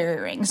stepping in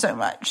fairy rings so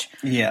much.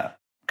 Yeah.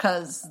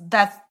 Because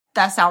that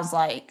sounds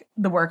like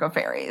the work of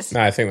fairies.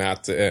 No, I think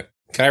that's it.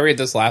 Can I read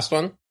this last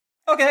one?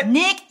 Okay.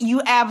 Nick,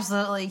 you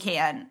absolutely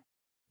can.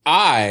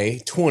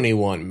 I,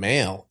 21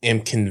 male,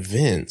 am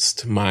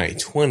convinced my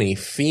 20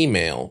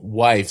 female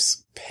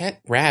wife's pet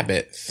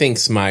rabbit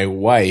thinks my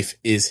wife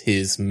is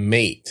his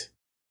mate.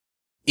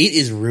 It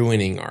is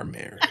ruining our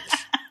marriage.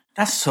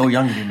 That's so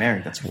young to be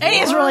married. That's It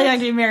is really young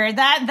to be married.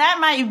 That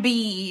might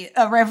be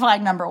a red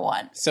flag number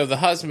one. So the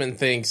husband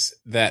thinks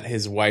that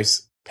his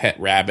wife's pet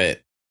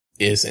rabbit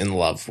is in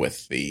love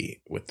with the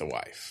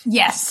wife.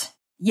 Yes.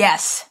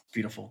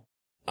 beautiful.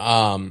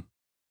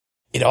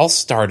 It all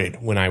started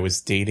when I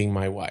was dating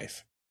my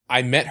wife.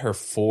 I met her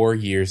 4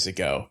 years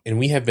ago, and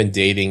we have been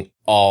dating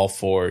all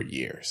 4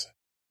 years.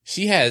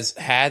 She has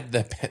had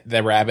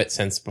the rabbit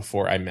since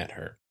before I met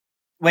her.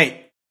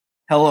 Wait.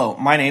 Hello,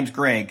 my name's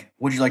Greg.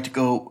 Would you like to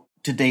go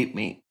to date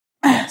me?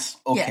 Yes.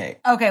 Okay.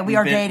 Yeah. Okay, we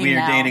are dating We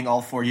are now. dating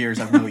all 4 years.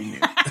 I've known you.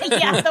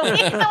 Yeah, the way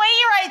he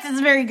writes is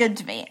very good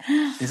to me.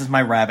 This is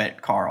my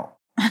rabbit, Carl.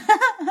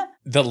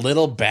 The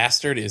little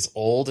bastard is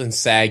old and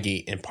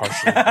saggy and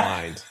partially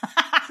blind.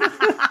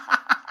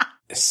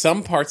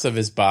 Some parts of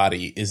his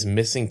body is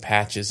missing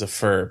patches of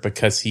fur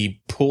because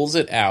he pulls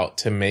it out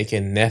to make a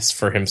nest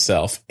for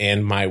himself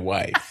and my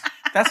wife.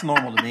 That's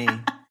normal to me.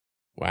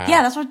 Wow.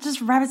 Yeah, that's what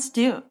just rabbits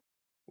do.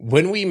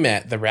 When we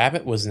met, the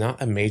rabbit was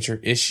not a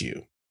major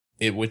issue.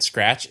 It would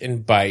scratch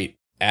and bite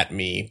at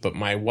me, but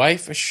my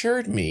wife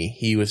assured me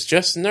he was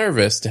just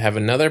nervous to have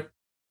another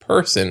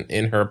person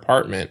in her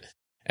apartment,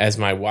 as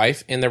my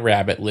wife and the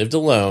rabbit lived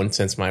alone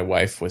since my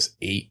wife was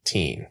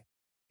 18.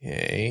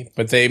 Okay,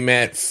 but they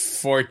met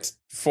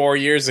 4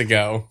 years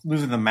ago.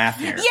 Losing the math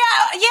here.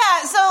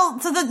 Yeah. So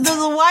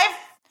the wife.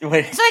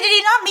 Wait. So did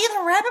he not meet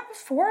the rabbit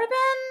before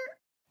then?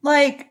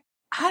 Like,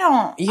 I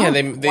don't. Yeah, I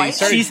they don't quite-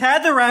 started. She's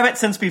had the rabbit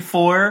since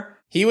before.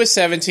 He was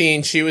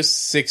 17, she was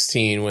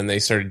 16 when they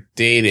started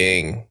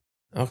dating.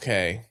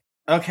 Okay.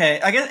 Okay,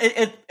 I guess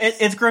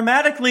it's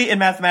grammatically and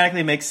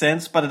mathematically makes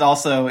sense, but it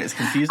also is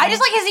confusing. I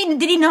just like,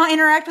 did he not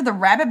interact with the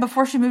rabbit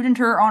before she moved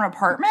into her own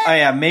apartment? Oh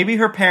yeah, maybe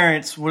her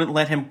parents wouldn't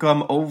let him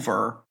come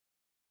over.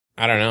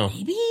 I don't know.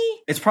 Maybe.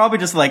 It's probably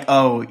just like,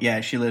 oh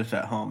yeah, she lives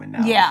at home and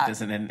now Yeah. she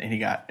doesn't, and he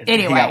got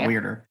Anyway.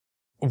 weirder.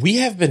 We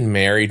have been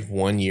married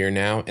 1 year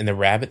now, and the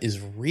rabbit is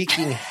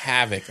wreaking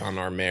havoc on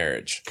our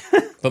marriage.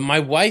 But my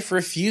wife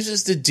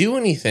refuses to do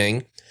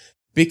anything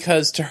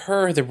because to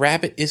her, the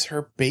rabbit is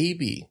her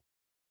baby.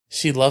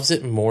 She loves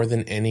it more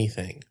than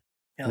anything.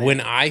 Hell yeah.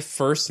 When I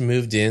first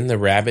moved in, the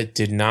rabbit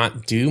did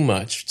not do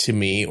much to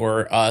me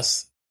or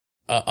us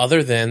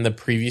other than the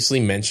previously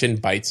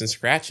mentioned bites and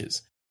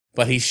scratches.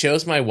 But he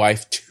shows my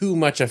wife too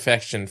much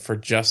affection for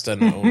just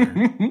an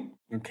owner.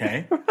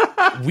 Okay.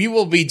 We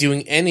will be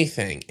doing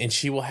anything, and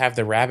she will have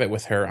the rabbit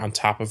with her on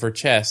top of her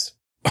chest,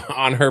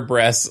 on her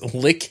breasts,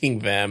 licking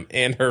them,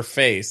 and her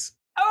face.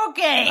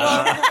 Okay. The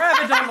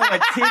rabbit don't know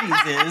what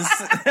titties is.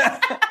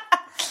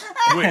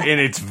 And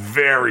it's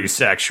very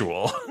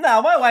sexual.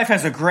 No, my wife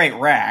has a great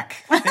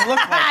rack. They look like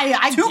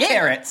I 2 get it.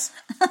 carrots.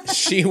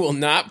 She will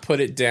not put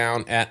it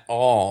down at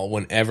all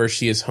whenever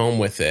she is home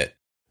with it.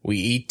 We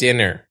eat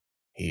dinner.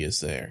 He is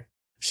there.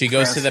 She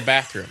goes to the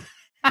bathroom.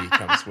 He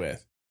comes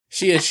with.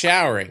 She is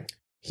showering.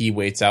 He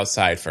waits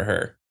outside for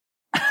her.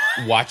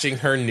 Watching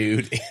her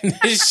nude in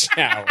the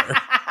shower.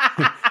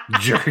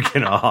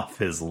 Jerking off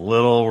his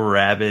little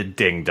rabbit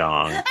ding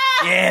dong.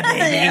 Yeah, baby.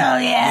 Oh,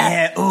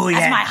 yeah. Ooh, yeah.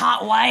 That's my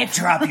hot wife.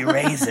 Drop your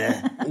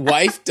razor.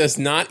 Wife does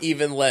not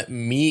even let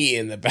me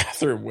in the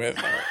bathroom with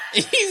her.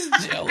 He's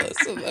jealous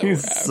of the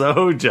He's rabbit.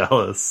 so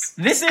jealous.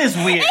 This is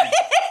weird.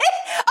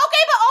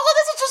 Okay, but also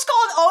this is just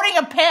called owning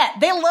a pet.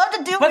 They love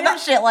to do weird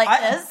shit like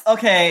this.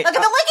 Okay. Like, the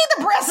licking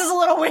the breast is a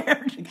little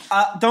weird.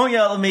 Don't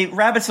yell at me.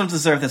 Rabbits don't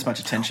deserve this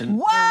much attention.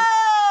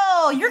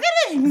 Whoa! You're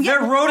gonna They're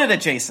rodent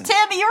adjacent. Tim,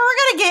 you're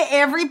gonna get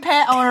every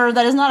pet owner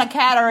that is not a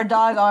cat or a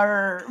dog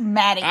owner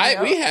mad at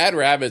you. We had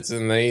rabbits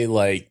and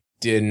they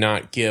did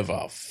not give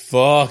a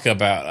fuck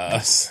about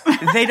us.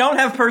 They don't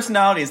have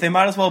personalities. They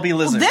might as well be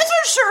lizards. This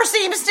one sure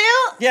seems to.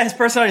 Yeah, his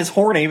personality is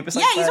horny. But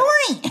besides Yeah, he's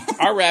that- horny.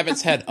 Our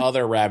rabbits had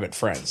other rabbit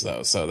friends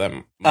though, so that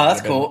might that's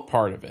have been cool.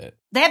 part of it.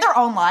 They had their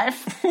own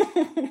life.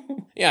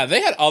 Yeah,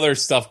 they had other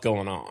stuff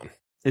going on.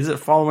 Is it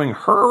following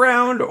her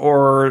around,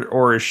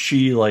 or is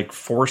she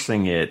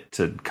forcing it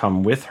to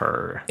come with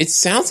her? It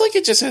sounds like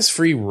it just has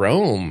free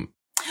roam.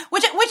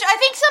 Which I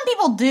think some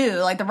people do.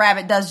 Like, the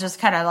rabbit does just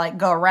kind of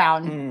go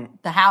around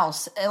the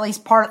house, at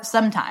least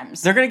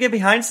sometimes. They're gonna get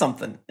behind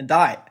something and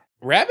die.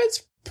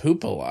 Rabbits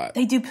poop a lot.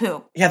 They do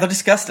poop. Yeah, they're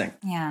disgusting.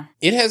 Yeah.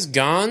 It has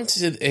gone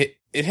to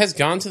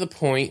the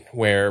point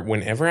where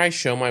whenever I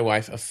show my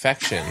wife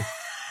affection,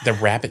 the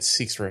rabbit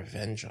seeks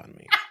revenge on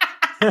me.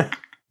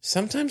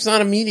 Sometimes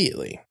not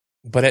immediately,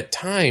 but at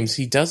times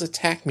he does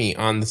attack me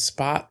on the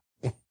spot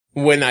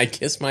when I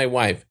kiss my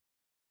wife.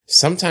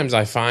 Sometimes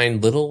I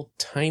find little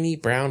tiny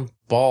brown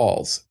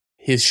balls,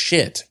 his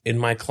shit, in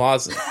my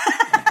closet.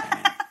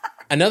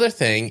 Another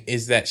thing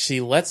is that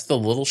she lets the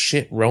little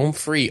shit roam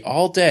free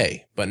all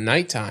day, but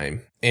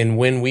nighttime, and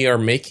when we are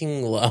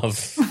making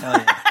love. Hell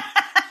yeah.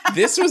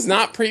 This was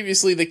not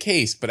previously the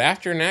case, but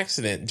after an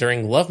accident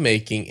during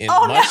lovemaking and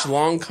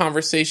long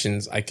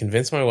conversations, I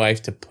convinced my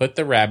wife to put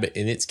the rabbit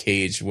in its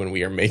cage when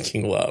we are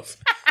making love.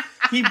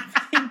 He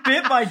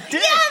bit my dick. Yeah,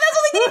 that's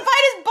what they did.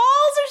 Fight his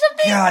balls or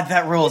something. God,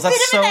 that rules. Bit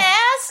That's him in so. the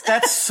ass.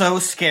 That's so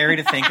scary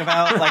to think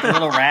about. Like a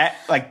little rat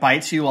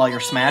bites you while you're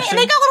smashing. And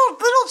they got little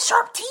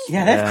sharp teeth.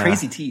 Yeah, they have Yeah.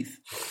 crazy teeth.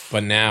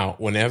 But now,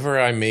 whenever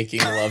I'm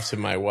making love to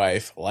my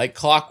wife, like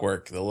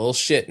clockwork, the little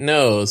shit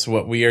knows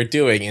what we are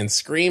doing and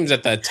screams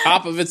at the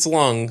top of its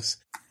lungs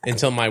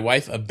until my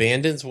wife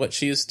abandons what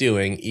she is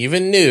doing,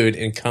 even nude,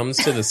 and comes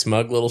to the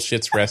smug little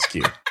shit's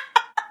rescue.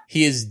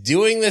 He is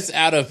doing this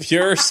out of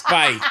pure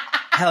spite.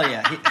 Hell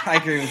yeah, I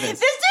agree with this. This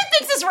dude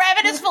thinks this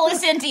rabbit is fully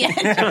sentient.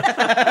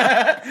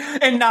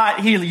 And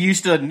he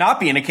used to not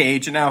be in a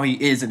cage, and now he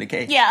is in a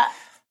cage. Yeah.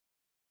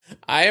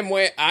 I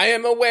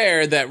am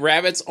aware that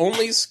rabbits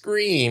only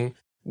scream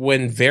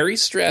when very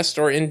stressed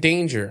or in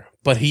danger,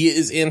 but he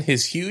is in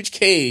his huge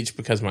cage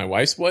because my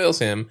wife spoils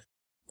him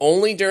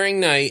only during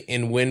night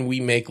and when we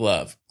make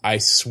love. I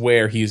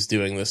swear he's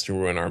doing this to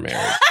ruin our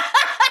marriage.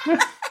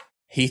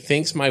 He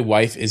thinks my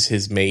wife is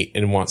his mate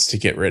and wants to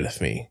get rid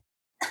of me.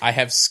 I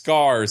have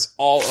scars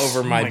all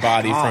over my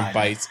body God. from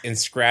bites and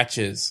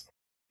scratches,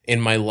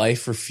 and my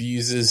wife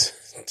refuses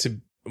to.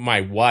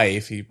 My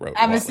wife, he wrote.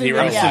 I'm he assuming,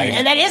 wrote yeah. wife.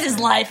 And that is his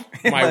life.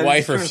 My That's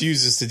wife true.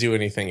 refuses to do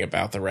anything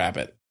about the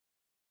rabbit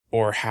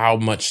or how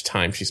much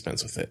time she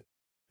spends with it.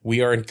 We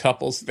are in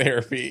couples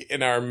therapy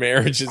and our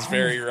marriage is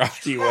very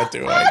rocky. What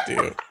do I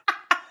do?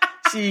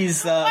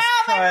 Jesus Wow,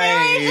 my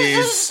marriage is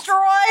Christ.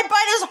 destroyed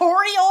by this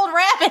horny old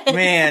rabbit.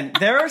 Man,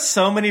 there are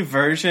so many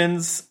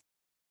versions.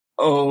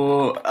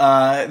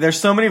 There's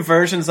so many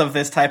versions of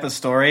this type of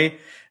story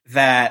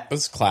that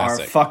It's are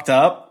classic. fucked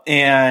up,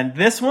 and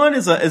this one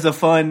is a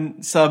fun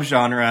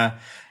subgenre.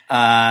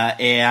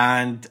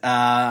 I'm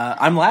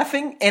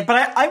laughing,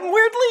 but I'm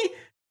weirdly,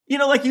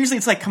 usually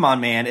it's come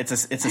on, man, it's a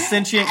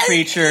sentient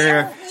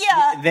creature.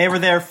 Yeah. They were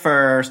there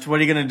first. What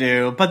are you gonna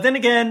do? But then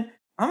again,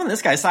 I'm on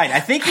this guy's side. I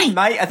think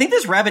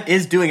this rabbit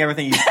is doing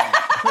everything he's saying.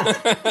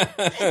 This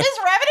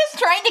rabbit is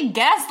trying to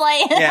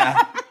gaslight him.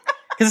 Yeah.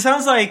 Because it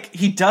sounds like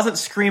he doesn't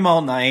scream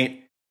all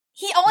night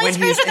He only when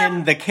screams he's at them.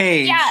 in the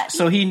cage. Yeah.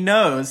 So he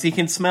knows. He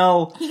can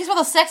smell. He can smell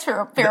the sex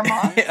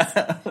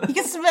pheromone. He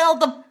can smell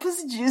the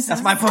pussy juices.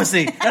 That's my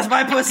pussy. That's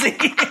my pussy.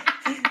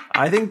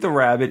 I think the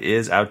rabbit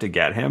is out to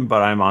get him,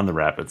 but I'm on the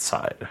rabbit's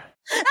side.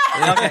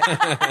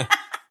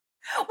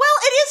 Well,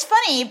 it is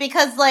funny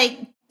because,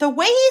 the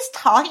way he's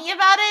talking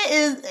about it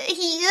is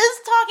he is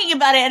talking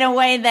about it in a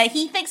way that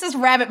he thinks this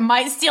rabbit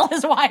might steal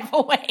his wife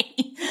away.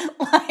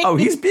 Oh,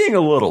 he's being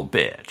a little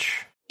bitch.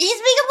 He's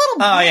being a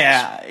little Oh bitch.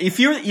 yeah. If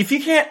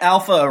you can't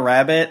alpha a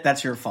rabbit,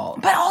 that's your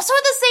fault. But also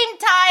at the same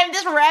time,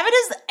 this rabbit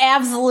is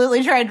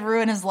absolutely trying to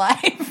ruin his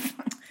life.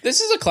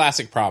 This is a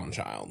classic problem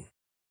child.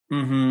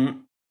 Mm-hmm.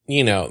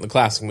 the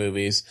classic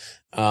movies.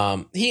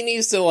 He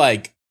needs to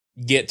like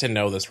get to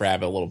know this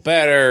rabbit a little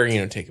better,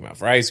 take him out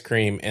for ice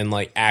cream and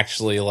like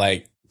actually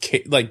like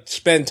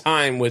spend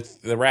time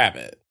with the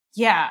rabbit.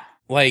 Yeah.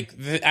 Like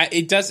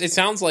it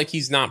sounds like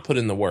he's not put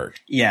in the work.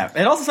 Yeah.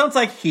 It also sounds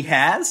like he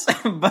has,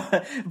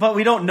 but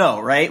we don't know,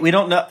 right? We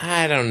don't know.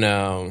 I don't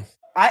know.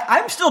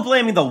 I'm still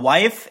blaming the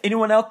wife.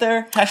 Anyone out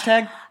there?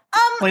 Hashtag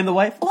blame the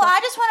wife. Well, I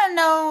just want to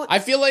know. I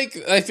feel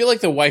like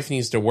the wife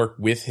needs to work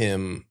with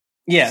him.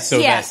 Yes. So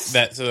Yes.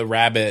 so the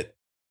rabbit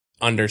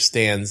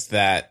understands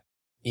that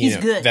He's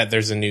good. that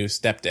there's a new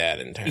stepdad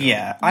in town.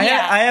 Yeah, I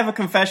have a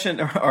confession,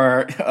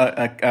 or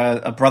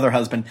a brother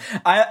husband.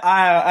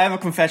 I have a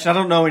confession. I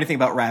don't know anything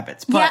about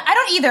rabbits, but Yeah, I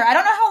don't either. I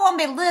don't know how long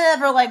they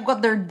live or like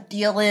what their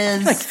deal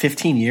is. like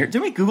 15 years.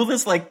 Did we Google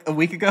this like a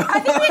week ago? I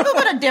think we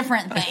Googled a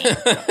different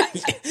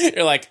thing.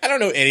 You're like, I don't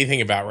know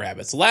anything about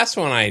rabbits. The last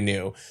one I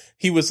knew,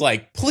 he was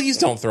like, please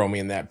don't throw me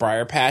in that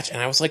briar patch.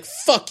 And I was like,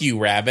 fuck you,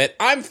 rabbit.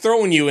 I'm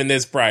throwing you in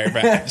this briar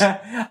patch.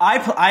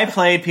 I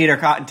played Peter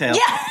Cottontail.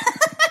 Yeah.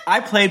 I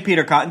played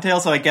Peter Cottontail,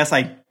 so I guess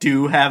I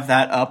do have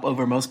that up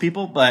over most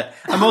people, but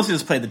I mostly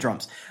just played the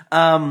drums. Okay,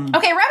 rabbits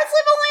live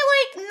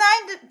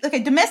only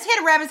like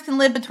domesticated rabbits can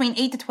live between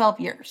 8 to 12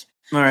 years.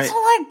 All right. So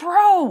like,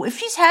 bro, if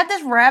she's had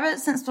this rabbit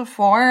since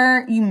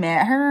before you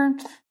met her,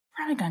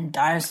 probably gonna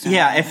die soon.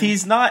 Yeah, if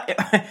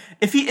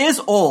he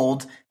is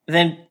old,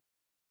 then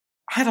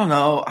I don't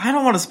know. I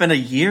don't want to spend a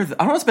year. I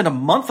don't want to spend a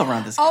month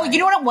around this Oh, guy. you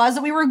know what it was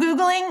that we were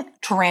Googling?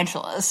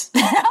 Tarantulas.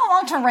 How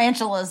long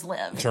tarantulas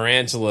live?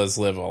 Tarantulas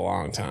live a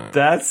long time.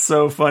 That's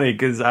so funny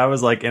because I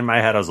was like, in my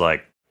head, I was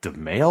like, do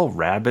male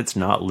rabbits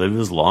not live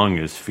as long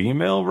as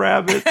female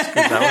rabbits? Because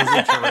that was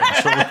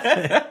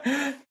a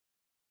tarantula.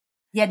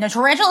 Yeah, no,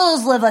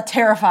 tarantulas live a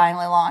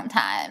terrifyingly long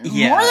time.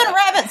 Yeah. More than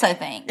rabbits, I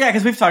think. Yeah,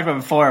 because we've talked about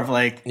it before of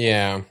like,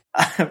 Yeah.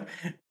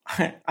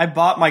 I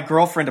bought my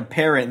girlfriend a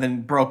parrot and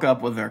then broke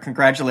up with her.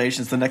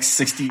 Congratulations, the next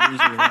 60 years of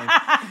your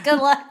life. Good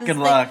luck. Good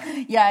luck.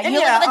 Yeah, And you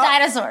live with a yeah,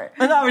 dinosaur.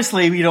 And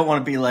obviously, we don't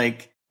want to be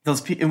like those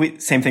people.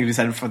 Same thing we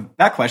said for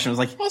that question. Was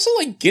like, Also,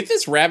 like, get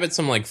this rabbit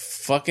some, like,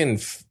 fucking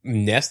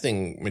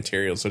nesting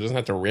material so it doesn't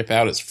have to rip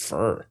out its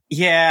fur.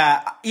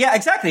 yeah,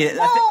 exactly.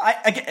 Well-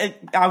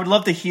 I would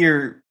love to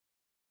hear,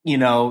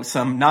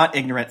 some not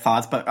ignorant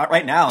thoughts, but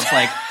right now it's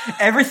like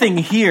everything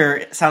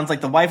here sounds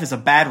like the wife is a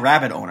bad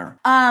rabbit owner.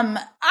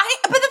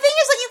 But the thing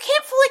is, like, you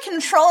can't fully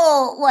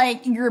control,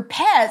 like, your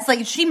pets.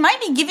 Like, she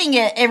might be giving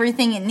it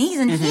everything it needs,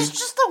 and he's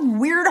just a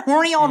weird,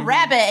 horny old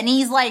rabbit, and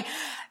he's like,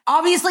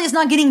 obviously it's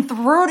not getting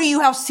through to you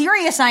how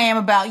serious I am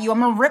about you. I'm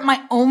gonna rip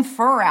my own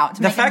fur out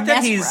to The make fact a that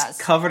nest he's for us.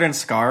 covered in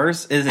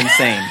scars is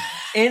insane.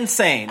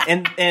 Insane.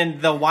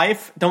 And the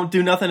wife don't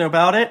do nothing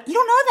about it. You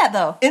don't know that,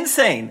 though.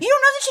 Insane. You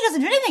don't know that she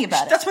doesn't do anything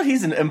about it. That's what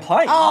he's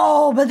implying.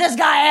 Oh, but this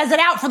guy has it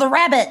out for the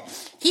rabbit.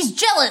 He's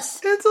jealous.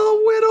 It's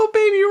a widow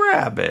baby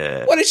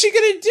rabbit. What is she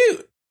gonna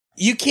do?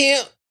 You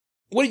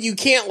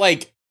can't,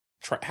 like,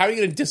 how are you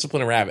gonna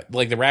discipline a rabbit?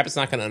 Like, the rabbit's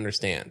not gonna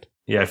understand.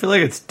 Yeah, I feel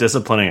like it's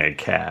disciplining a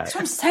cat. That's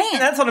what I'm saying.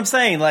 That's what I'm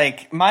saying.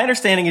 Like, my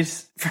understanding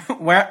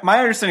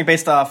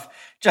based off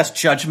just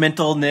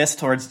judgmentalness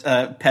towards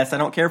pets I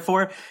don't care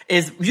for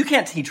is you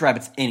can't teach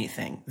rabbits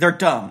anything. They're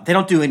dumb. They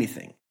don't do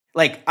anything.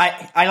 Like,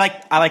 I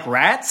like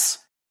rats.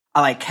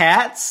 I like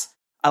cats.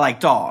 I like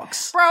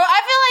dogs. Bro,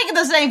 I feel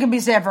like the same could be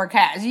said for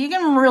cats. You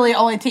can really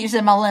only teach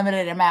them a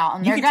limited amount,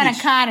 and You they're can going to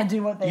teach- kind of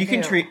do what they do. You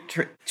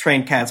can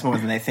train cats more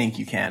than they think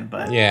you can,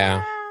 but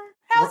Yeah.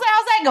 How's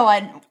that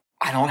going?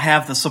 I don't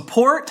have the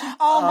support.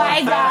 Oh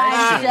my that I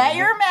God! should. Shut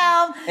your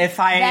mouth.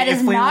 That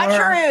is not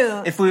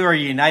true. If we were a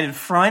united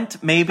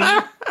front, maybe.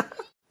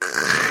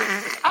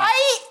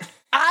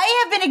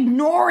 I have been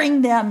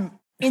ignoring them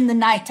in the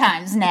night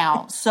times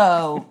now.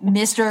 So,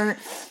 Mister,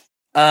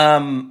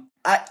 I'm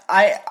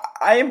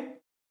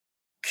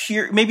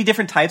maybe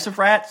different types of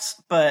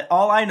rats, but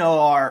all I know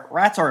are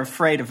rats are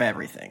afraid of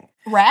everything.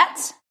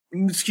 Rats.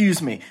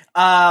 Excuse me.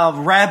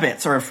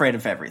 Rabbits are afraid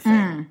of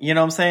everything. You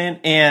know what I'm saying?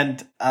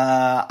 And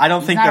I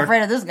don't think Not they're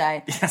afraid of this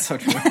guy. That's so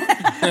true.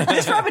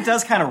 This rabbit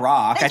does kind of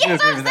rock. I Yeah, do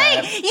that's agree what I'm with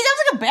saying. that. He sounds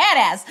like a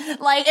badass.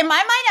 Like, in my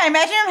mind, I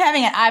imagine him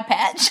having an eye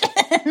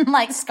patch and,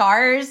 like,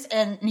 scars,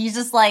 and he's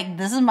just like,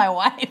 this is my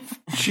wife.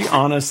 She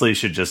honestly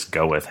should just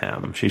go with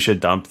him. She should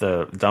dump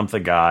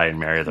the guy and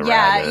marry the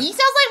Yeah, rabbit. he sounds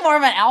like more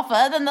of an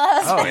alpha than the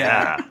husband. Oh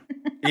yeah.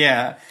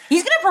 Yeah.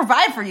 He's gonna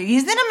provide for you.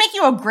 He's gonna make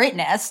you a great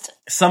nest.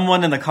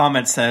 Someone in the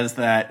comments says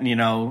that,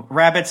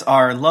 rabbits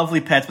are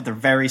lovely pets, but they're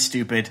very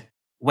stupid.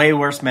 Way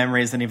worse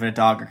memories than even a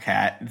dog or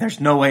cat.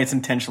 There's no way it's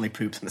intentionally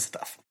poops and this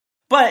stuff.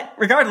 But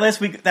regardless,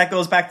 that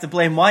goes back to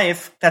blame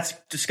wife. That's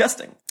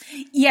disgusting.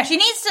 Yeah, she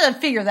needs to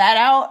figure that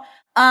out.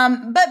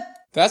 But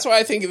That's why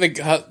I think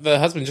the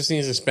husband just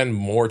needs to spend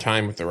more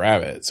time with the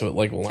rabbit, so it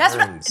like learns. that's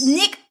what,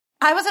 Nick,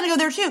 I was gonna go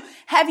there too.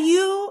 Have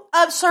you,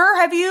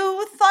 sir,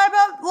 thought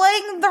about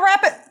letting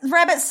the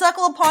rabbit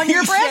suckle upon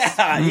your breast?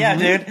 Yeah,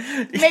 dude.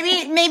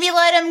 Maybe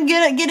let him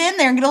get in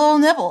there and get a little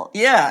nibble.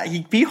 Yeah,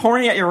 you be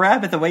horny at your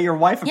rabbit the way your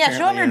wife Yeah, apparently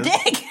show him your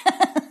is. dick.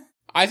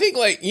 I think,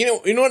 like, you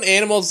know what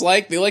animals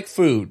like? They like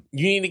food.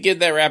 You need to give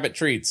that rabbit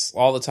treats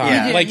all the time.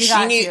 Yeah. You Like, do, you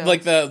she got to.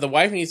 like the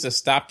wife needs to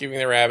stop giving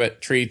the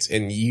rabbit treats,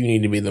 and you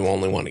need to be the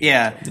only one to give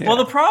Yeah. it to Well,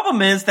 the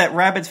problem is that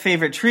rabbit's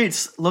favorite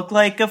treats look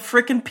like a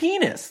frickin'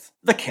 penis.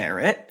 The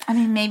carrot. I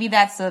mean, maybe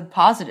that's a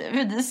positive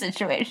in this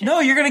situation.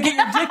 No, you're gonna get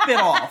your dick bit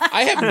off.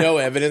 I have no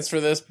evidence for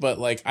this, but,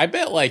 like, I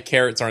bet, like,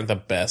 carrots aren't the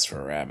best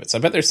for rabbits. I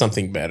bet there's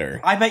something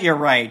better. I bet you're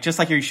right. Just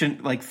like you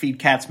shouldn't like feed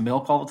cats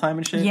milk all the time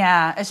and shit.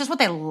 Yeah, it's just what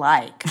they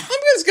like. I'm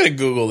just gonna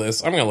Google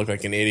this. I'm gonna look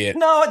like an idiot.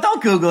 No,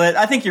 don't Google it.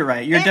 I think you're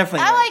right. You're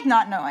definitely I right. like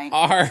not knowing.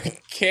 Are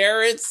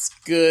carrots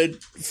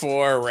good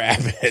for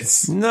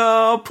rabbits?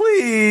 No,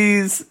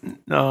 please.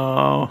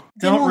 No.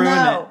 Don't we'll ruin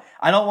know. it.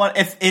 I don't want,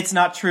 if it's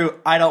not true,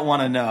 I don't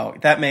want to know.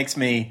 That makes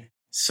me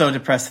so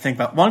depressed to think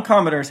about. One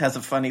commenter has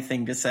a funny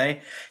thing to say.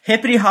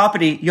 Hippity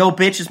hoppity, yo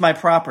bitch is my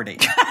property.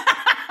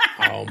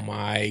 Oh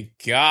my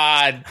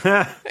god.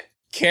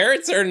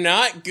 Carrots are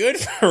not good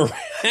for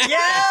rabbits.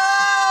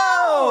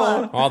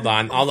 Yo! Hold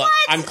on.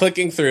 I'm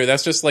clicking through.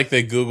 That's just like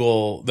the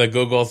Google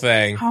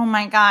thing. Oh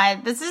my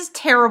god, this is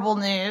terrible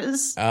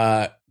news.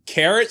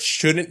 Carrots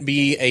shouldn't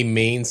be a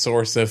main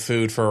source of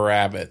food for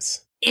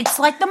rabbits. It's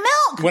like the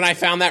milk. When I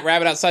found that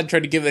rabbit outside,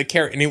 tried to give it a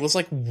carrot, and it was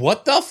like,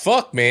 what the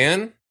fuck,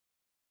 man?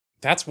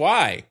 That's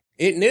why.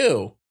 It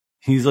knew.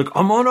 He's like,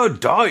 I'm on a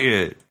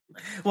diet.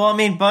 Well, I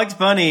mean, Bugs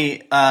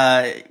Bunny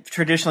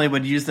traditionally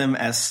would use them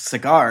as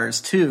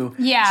cigars too.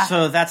 Yeah.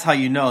 So that's how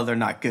you know they're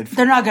not good for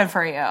They're not good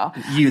for you.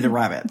 you, the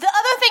rabbit. The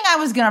other thing I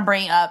was going to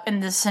bring up in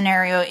this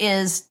scenario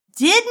is,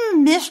 did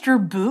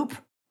Mr. Boop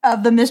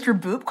of the Mr.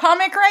 Boop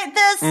comic write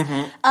this?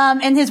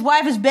 And his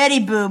wife is Betty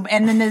Boop,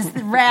 and then this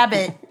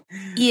rabbit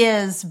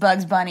is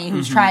Bugs Bunny,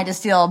 who's trying to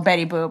steal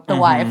Betty Boop, the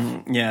wife.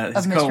 Yeah,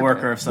 his Of Mr.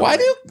 co-worker of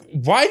somebody.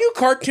 Why do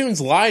cartoons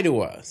lie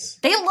to us?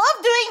 They love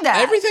doing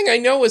that. Everything I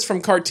know is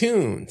from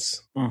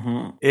cartoons.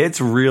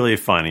 It's really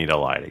funny to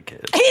lie to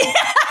kids.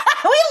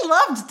 We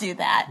love to do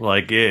that.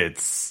 Like,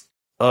 it's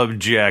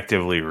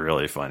objectively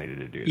really funny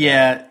to do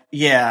that.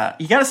 Yeah.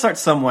 You got to start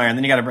somewhere, and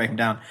then you got to break them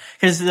down.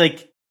 Because,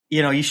 like,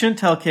 you know, you shouldn't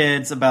tell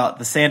kids about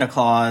the Santa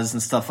Claus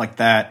and stuff like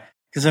that,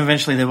 because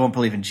eventually they won't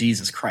believe in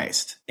Jesus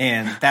Christ,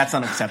 and that's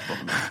unacceptable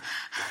to me.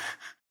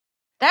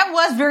 That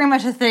was very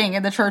much a thing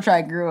in the church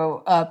I grew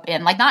up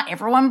in. Like, not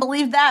everyone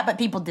believed that, but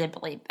people did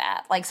believe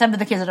that. Like, some of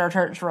the kids at our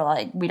church were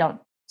like, we don't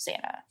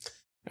Santa.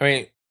 I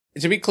mean,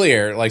 to be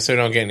clear, like, so we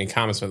don't get any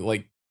comments, but,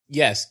 like,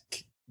 yes,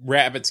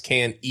 rabbits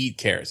can eat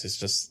carrots. It's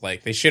just,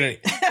 like, they shouldn't.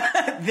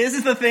 This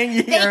is the thing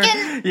They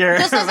can, you're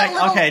just as a like,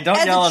 little, okay, don't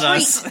as yell a at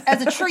us. treat,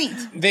 as a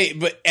treat.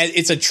 But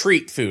it's a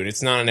treat food.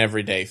 It's not an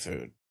everyday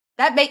food.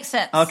 That makes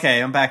sense.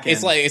 Okay, I'm back in.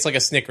 It's like a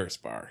Snickers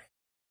bar.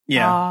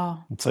 yeah.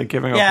 Oh. It's like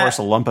giving a Yeah. horse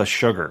a lump of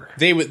sugar.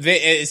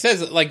 It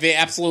says, like, they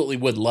absolutely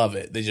would love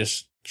it. They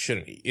just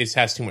shouldn't eat. It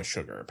has too much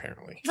sugar,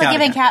 apparently. It's like Got it,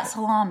 giving got it. cats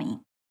salami.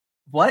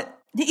 What?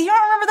 You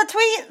don't remember the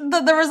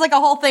tweet? There was like a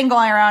whole thing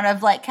going around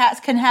of like cats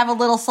can have a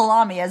little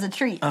salami as a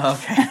treat. Oh,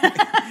 okay.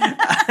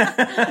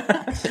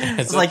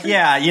 It's like,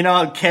 yeah, you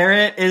know,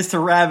 carrot is to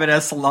rabbit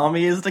as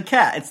salami is to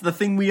cat. It's the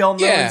thing we all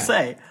know Yeah. and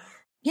say.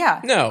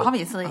 Yeah. No.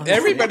 Obviously.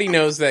 Everybody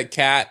knows that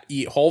cat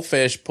eat whole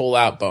fish, pull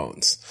out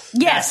bones.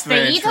 Yes, That's very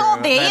they eat true. whole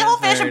That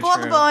fish is and pull out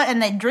the very bone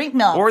and they drink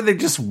milk. Or they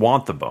just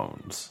want the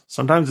bones.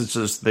 Sometimes it's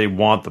just they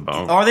want the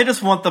bones. Or they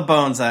just want the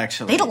bones,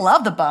 actually. they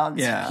love the bones.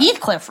 Yeah.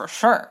 Heathcliff for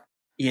sure.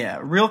 Yeah,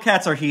 real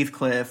cats are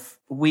Heathcliff.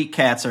 Weak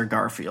cats are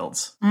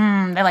Garfields.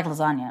 They like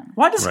lasagna.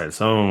 Why does Right,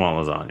 some of them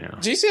want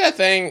lasagna. Do you see that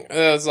thing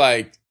that was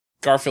like,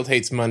 Garfield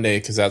hates Monday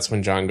because that's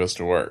when John goes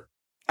to work?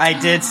 I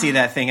did see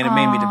that thing and it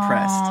made me Oh,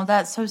 depressed.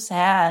 that's so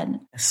sad.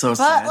 So But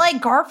sad. like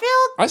Garfield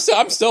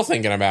I'm still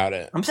thinking about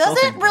it. I'm still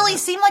doesn't thinking really about it.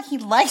 seem like he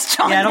likes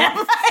John Yeah, I that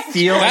don't much.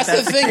 feel like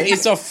That's the thing. case.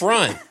 It's a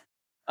front.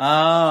 Oh.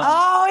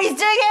 Oh, he's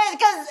doing it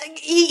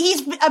because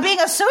he's being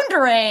a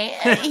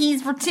tsundere.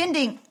 He's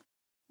pretending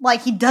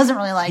like he doesn't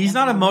really like He's him,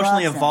 not but he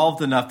emotionally loves him.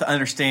 evolved enough to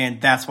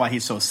understand that's why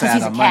he's so sad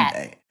he's a on cat.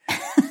 Monday.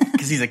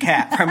 Because he's a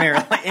cat,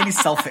 primarily, and he's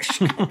selfish.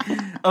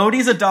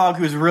 Odie's a dog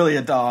who's really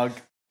a dog.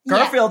 Yeah.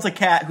 Garfield's a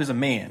cat who's a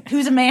man.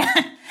 Who's a man? I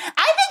think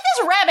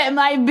this rabbit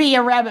might be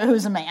a rabbit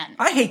who's a man.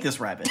 I hate this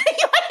rabbit. You hate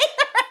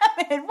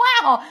the rabbit.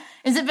 Wow.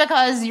 Is it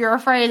because you're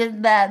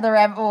afraid that the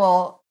rabbit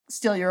will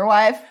steal your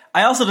wife?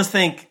 I also just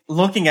think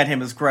looking at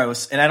him is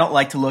gross, and I don't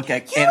like to look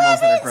at You animals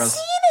that are haven't gross.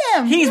 seen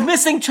him. He's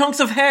missing chunks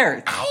of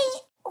hair.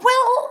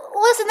 Well,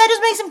 listen, that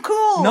just makes him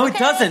cool. No, okay? it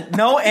doesn't.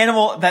 No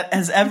animal that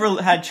has ever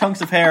had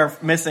chunks of hair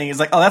missing is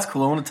like, oh, that's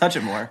cool. I want to touch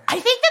it more. I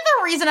think that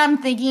the reason I'm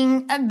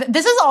thinking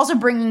this is also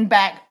bringing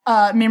back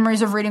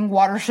memories of reading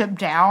Watership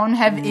Down.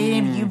 Have any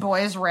of you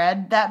boys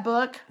read that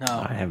book?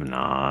 No. I have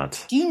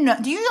not. Do you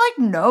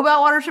know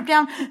about Watership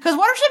Down? Because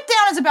Watership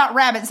Down is about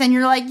rabbits, and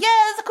you're like,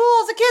 yeah, it's cool.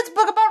 It's a kid's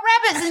book about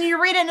rabbits, and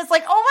you read it, and it's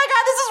like, oh my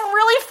god, this is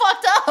really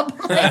fucked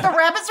up. Like the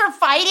rabbits are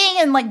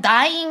fighting and like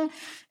dying,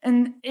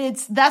 and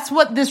that's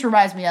what this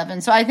reminds me of.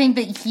 And so I think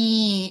that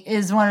he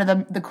is one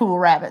of the cool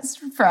rabbits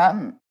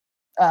from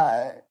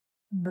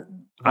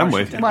I'm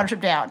with you.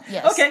 Watership Down.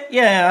 Yes. Okay,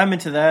 yeah, I'm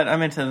into that.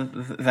 I'm into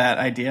that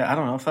idea. I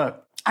don't know,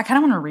 fuck. I kind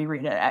of want to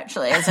reread it,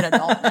 actually, as an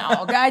adult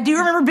now. I do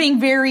remember being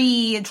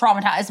very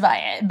traumatized by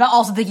it, but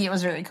also thinking it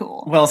was really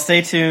cool. Well,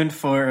 stay tuned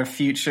for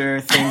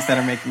future things that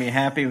are making me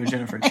happy with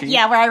Jennifer T.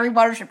 Yeah, where I read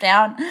Watership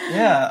Down.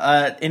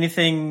 Yeah.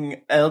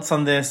 Anything else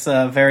on this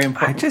very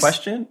important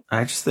question?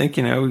 I just think,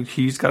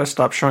 he's got to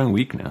stop showing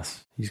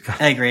weakness.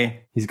 I agree.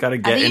 He's got to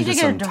think get he into should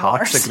get a some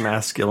divorce. toxic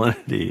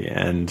masculinity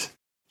and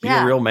be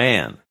Yeah. a real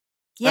man.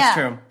 Yeah. That's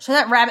true. Show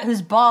that rabbit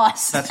who's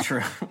boss. That's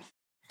true.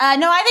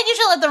 No, I think you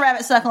should let the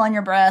rabbit suckle on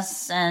your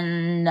breasts,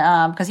 and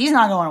because he's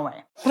not going away.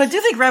 But I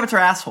do think rabbits are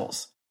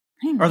assholes.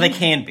 Or they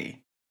can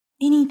be.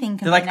 Anything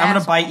can They're like, be I'm going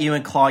to asshole. bite you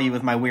and claw you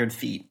with my weird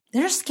feet.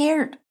 They're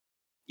scared.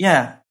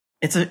 Yeah.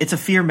 It's a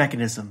fear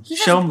mechanism. He's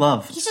Show just- them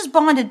love. He's just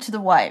bonded to the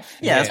wife.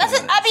 Yeah, that's That's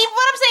what it. it I is. mean,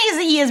 what I'm saying is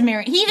that he is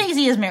married. He thinks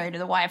he is married to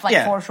the wife, like,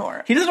 Yeah. for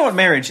sure. He doesn't know what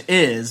marriage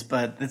is,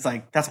 but it's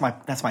like, that's my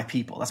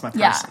people. That's my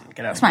person. Yeah.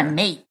 Get out That's of my here.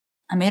 mate.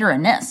 I made her a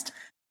nest.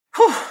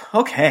 Whew,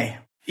 okay.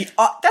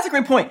 That's a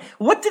great point.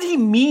 What did he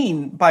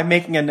mean by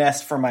making a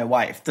nest for my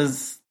wife?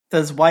 Does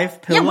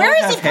wife pillow Yeah, where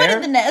is have he hair?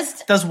 putting the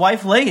nest? Does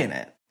wife lay in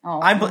it?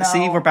 Oh,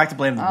 See, no. we're back to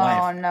blaming the Oh,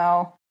 wife.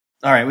 no.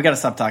 All right, we got to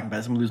stop talking about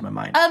this. I'm going to lose my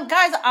mind.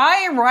 Guys,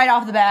 I right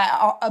off the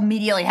bat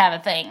immediately have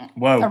a thing.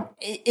 Whoa.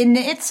 And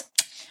it's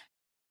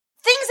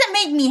things that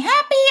make me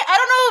happy. I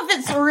don't know if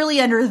it's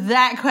really under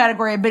that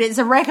category, but it's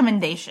a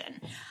recommendation.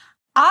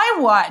 I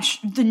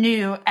watched the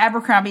new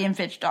Abercrombie and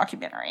Fitch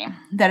documentary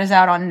that is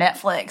out on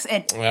Netflix,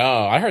 and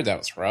Oh, I heard that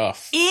was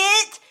rough.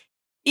 it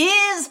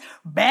is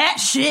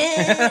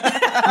batshit.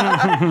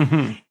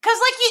 Because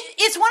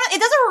it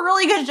does a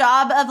really good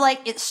job of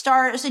like, it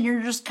starts and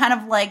you're just kind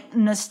of like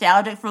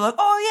nostalgic for like,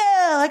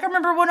 oh yeah, like I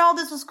remember when all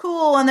this was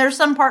cool. And there's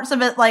some parts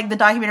of it, like the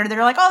documentary, that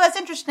are like, oh, that's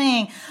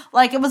interesting.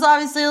 Like it was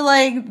obviously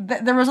like,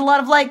 there was a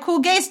lot of like cool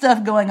gay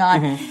stuff going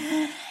on.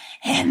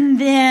 And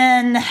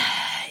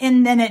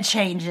then it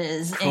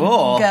changes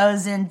Cool. and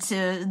goes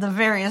into the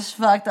various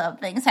fucked up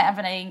things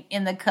happening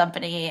in the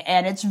company.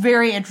 And it's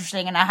very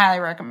interesting and I highly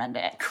recommend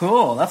it.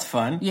 Cool. That's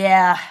fun.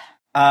 Yeah.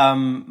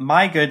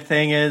 My good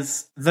thing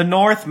is The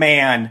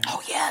Northman.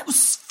 Oh yeah, it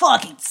was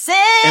fucking sick.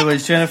 It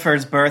was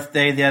Jennifer's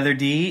birthday the other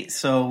day,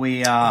 so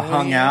we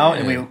hung out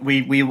and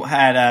we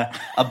had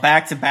a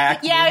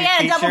back-to-back yeah, movie yeah, a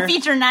feature. double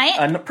feature night.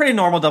 A pretty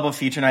normal double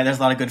feature night. There's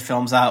a lot of good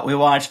films out. We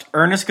watched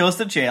Ernest Goes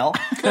to Jail.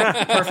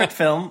 Perfect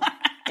film.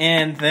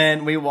 And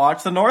then we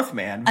watched The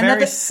Northman.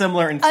 Very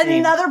similar in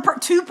theme.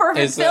 Two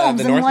perfect Is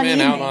films the in one Northman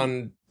evening. out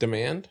on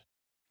demand?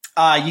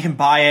 You can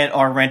buy it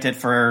or rent it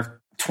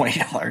for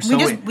 $20.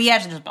 So we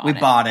actually just bought we it.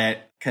 bought it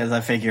because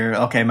I figured,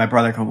 okay, my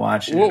brother can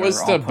watch it. What or was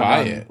I'll to put buy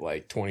on it?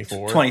 Like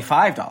 24?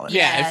 $25.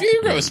 Yeah, if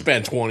you're going to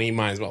spend 20, you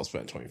might as well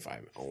spend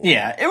 25.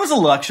 Yeah, it was a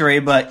luxury,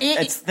 but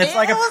it's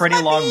like a was pretty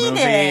my long movie,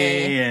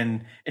 B-day.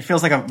 and it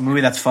feels like a movie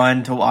that's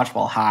fun to watch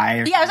while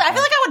high. Yeah, I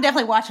feel like I would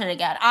definitely watch it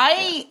again.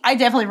 I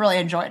definitely really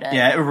enjoyed it.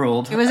 Yeah, it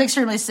ruled. It was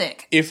extremely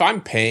sick. If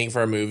I'm paying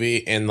for a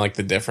movie and like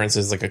the difference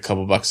is like a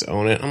couple bucks to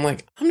own it, I'm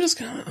like, I'm just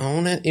going to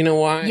own it. You know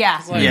why? Yeah.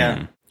 'Cause, like,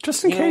 Yeah.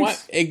 Just in You know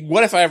case.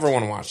 what if I ever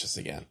want to watch this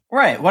again?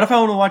 Right. What if I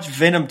want to watch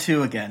Venom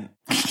 2 again?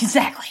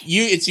 Exactly.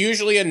 It's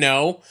usually a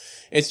no.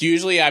 It's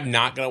usually I'm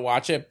not going to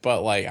watch it,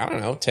 but like, I don't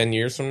know, 10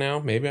 years from now,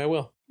 maybe I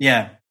will.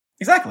 Yeah,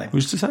 exactly.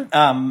 Who's to say?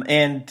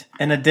 And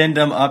an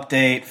addendum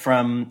update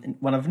from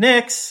one of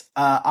Nick's.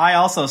 I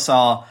also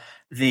saw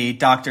the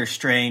Doctor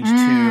Strange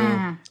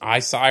 2,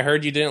 I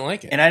heard you didn't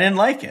like it. and I didn't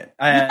like it.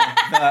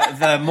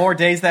 The more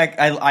days that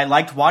I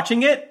liked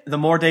watching it, the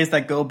more days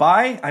that go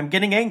by, I'm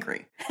getting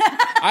angry.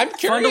 I'm Fun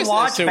curious to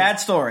watch, as to, bad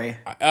story.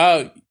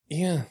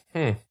 yeah.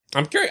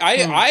 I'm curious.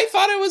 I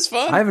thought it was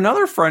fun. I have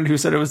another friend who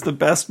said it was the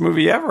best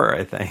movie ever,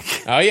 I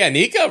think. Oh yeah,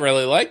 Nico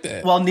really liked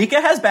it. Well, Nika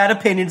has bad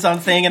opinions on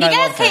thing, and You I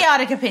guys love that.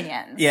 chaotic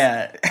opinions.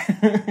 Yeah.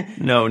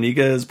 No,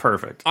 Nika is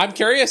perfect. I'm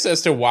curious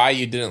as to why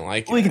you didn't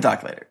like it. We can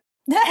talk later.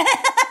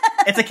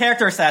 It's a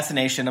character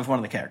assassination of one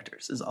of the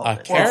characters. Is all. A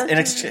it is. character?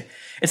 And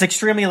it's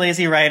extremely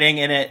lazy writing,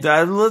 and it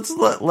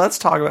Let's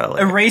talk about it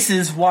later.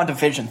 erases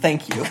WandaVision.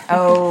 Thank you.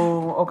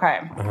 Oh, okay.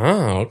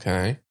 Oh,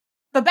 okay.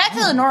 But back to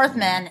the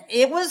Northman,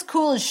 it was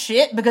cool as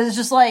shit because it's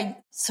just like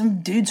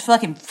some dudes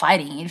fucking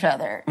fighting each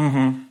other.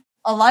 Mm-hmm.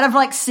 A lot of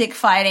like sick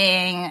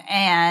fighting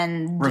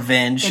and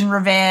Revenge.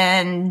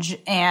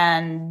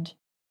 and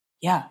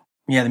yeah,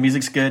 Yeah, the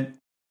music's good.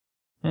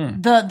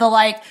 the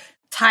like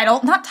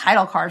not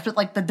title cards, but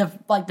like the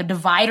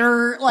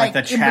divider, like the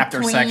in chapter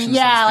between. sections, so to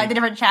Yeah, like speak. the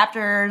different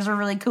chapters are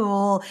really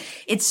cool.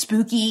 It's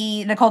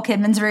spooky. Nicole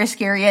Kidman's very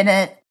scary in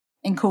it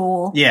and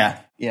cool. Yeah,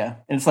 yeah.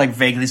 And it's like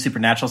vaguely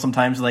supernatural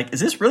sometimes. Like, is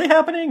this really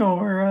happening?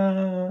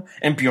 Or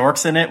and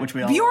Bjork's in it, which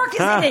we all Bjork is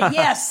in it,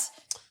 yes.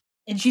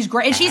 And she's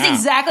great. And she's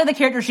exactly the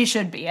character she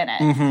should be in it.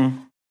 Mm-hmm.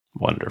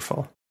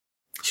 Wonderful.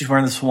 She's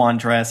wearing the swan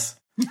dress.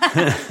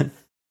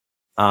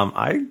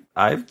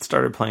 I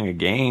started playing a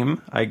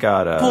game. I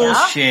got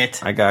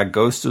Bullshit. I got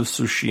Ghost of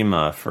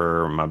Tsushima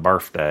for my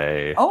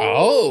birthday.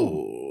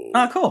 Oh.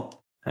 Oh,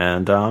 cool.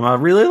 And I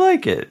really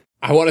like it.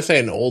 I want to say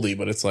an oldie,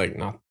 but it's like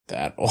not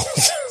that old.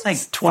 It's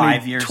like 20,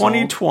 5 years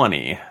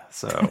 2020.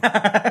 So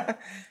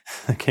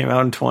it came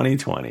out in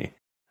 2020.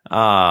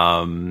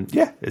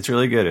 Yeah, it's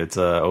really good. It's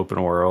a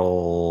open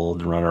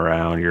world, run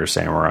around, you're a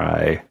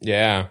samurai.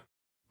 Yeah.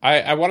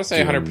 I want to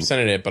say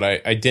 100%ed it, but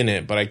I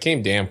didn't, but I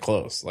came damn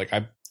close. Like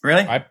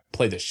Really? I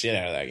played the shit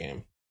out of that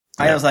game.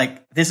 I was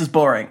like, this is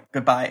boring.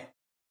 Goodbye.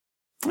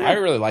 I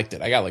really liked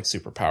it. I got like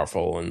super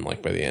powerful, and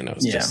like by the end I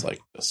was just like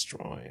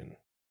destroying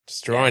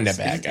the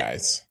bad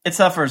guys. It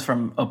suffers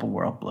from open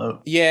world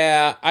bloat.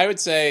 Yeah, I would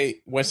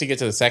say once you get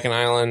to the second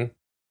island,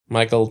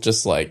 Michael,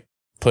 just like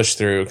push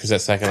through, because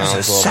that second island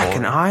is a little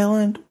second more.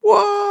 island?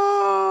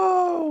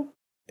 Whoa!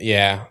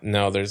 Yeah,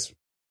 no,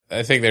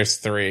 I think there's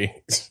 3.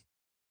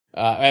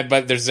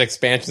 But there's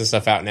expansion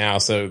stuff out now,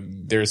 so I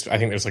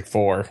think there's like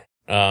 4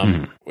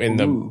 in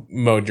the Ooh.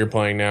 mode you're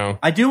playing now.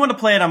 I do want to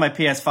play it on my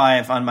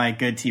PS5 on my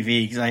good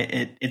TV because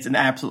it's an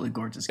absolutely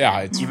gorgeous game.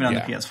 Yeah, even on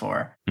the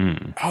PS4.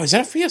 Oh, is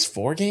that a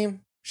PS4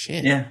 game?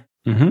 Shit. Yeah.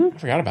 I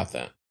forgot about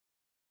that.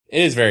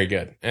 It is very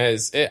good.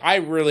 I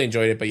really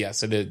enjoyed it, but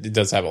yes, it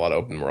does have a lot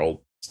of open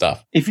world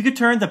stuff. If you could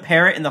turn the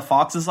parrot and the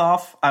foxes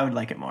off, I would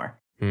like it more.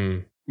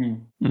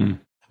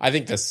 I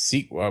think the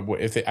sequel,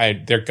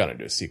 they're gonna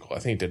do a sequel. I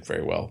think it did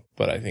very well,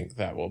 but I think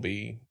that will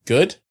be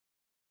good.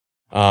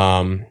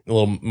 A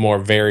little more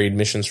varied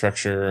mission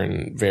structure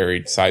and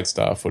varied side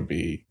stuff would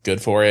be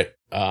good for it.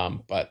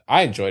 But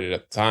I enjoyed it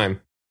at the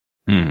time.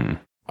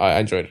 I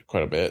enjoyed it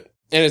quite a bit,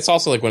 and it's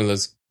also like one of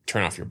those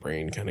turn off your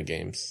brain kind of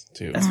games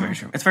too. That's very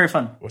true. It's very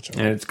fun.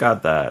 And it's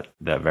got that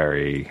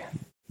very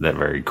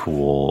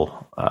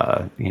cool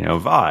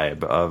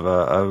vibe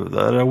of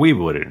that a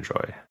weeb would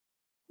enjoy.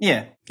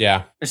 Yeah.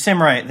 Yeah. There's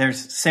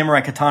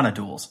samurai katana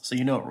duels, so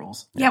you know it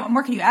rules. Yeah, what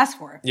more can you ask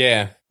for?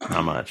 Yeah.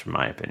 Not much, in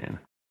my opinion.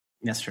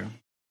 That's true.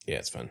 Yeah,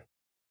 it's fun.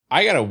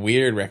 I got a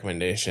weird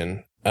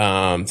recommendation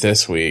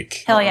this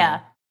week. Hell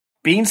yeah.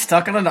 Being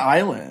stuck on an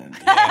island.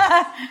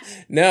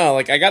 No,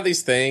 like I got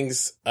these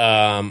things.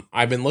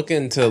 I've been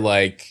looking to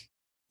like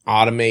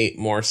automate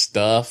more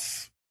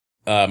stuff,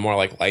 more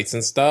like lights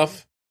and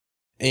stuff.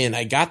 And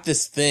I got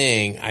this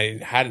thing I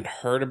hadn't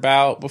heard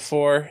about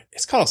before.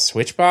 It's called a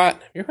SwitchBot.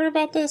 Have you heard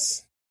about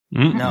this?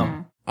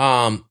 No.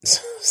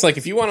 It's like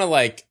if you want to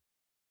like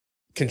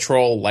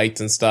control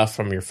lights and stuff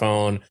from your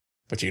phone,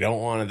 but you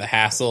don't want the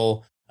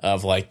hassle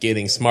of like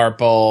getting smart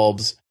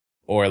bulbs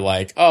or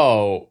like,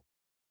 oh,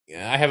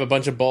 I have a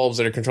bunch of bulbs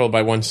that are controlled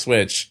by one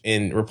switch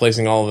and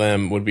replacing all of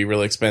them would be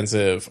really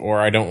expensive, or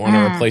I don't want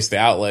to replace the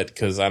outlet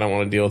because I don't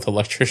want to deal with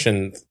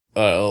electrical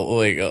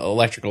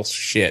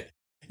shit.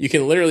 You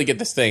can literally get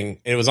this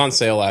thing. It was on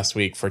sale last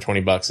week for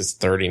 $20. It's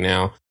 $30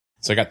 now.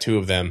 So I got 2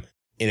 of them,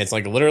 and it's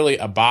like literally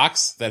a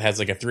box that has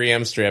like a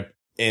 3M strip,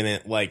 and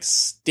it like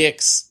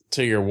sticks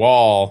to your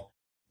wall,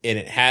 and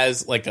it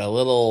has like a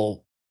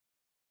little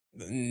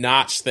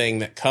notch thing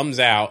that comes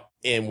out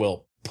and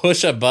will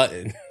push a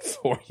button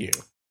for you.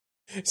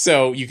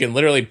 So you can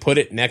literally put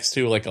it next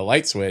to like a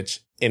light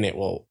switch, and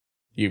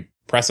you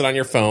press it on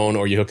your phone,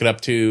 or you hook it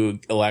up to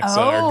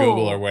Alexa or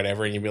Google or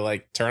whatever, and you'll be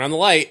like, turn on the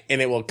light,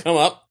 and it will come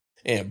up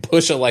and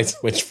push a light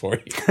switch for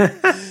you.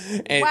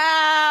 And,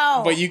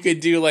 wow. But you could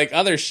do like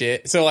other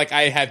shit. So like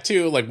I have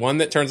 2, like one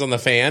that turns on the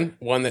fan,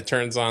 one that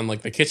turns on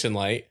like the kitchen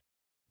light.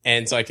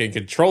 And so I can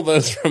control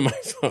those from my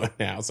phone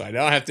now. So I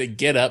don't have to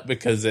get up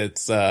because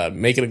it's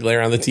making a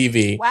glare on the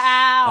TV.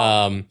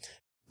 Wow.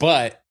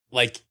 But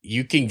like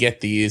you can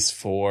get these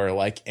for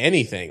like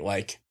anything.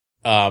 Like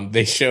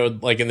they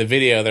showed like in the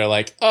video, they're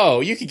like, oh,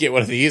 you could get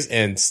one of these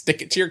and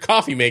stick it to your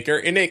coffee maker,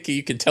 and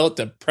you can tell it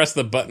to press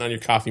the button on your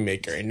coffee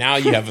maker, and now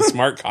you have a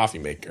smart coffee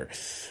maker.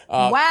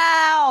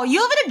 Wow, you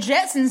live at a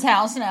Jetsons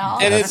house now.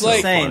 And it's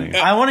like, insane.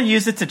 I want to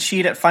use it to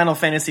cheat at Final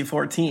Fantasy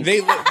 14.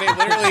 They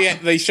literally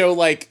they show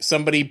like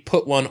somebody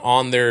put one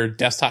on their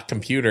desktop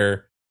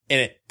computer, and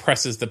it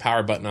presses the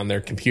power button on their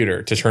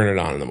computer to turn it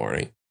on in the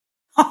morning.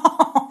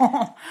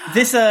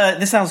 This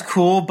sounds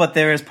cool, but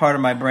there is part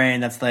of my brain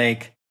that's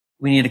like,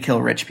 we need to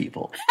kill rich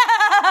people.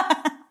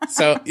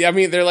 So, yeah, I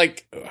mean, they're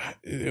like,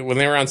 when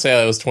they were on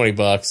sale, it was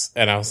 $20.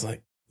 And I was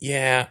like,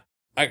 yeah,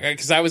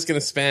 because I was going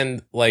to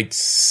spend like,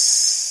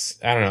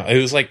 I don't know, it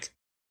was like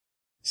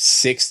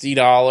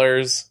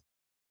 $60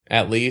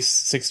 at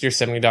least, $60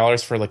 or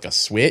 $70 for like a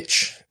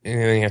Switch.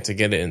 And then you have to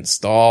get it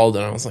installed.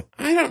 And I was like,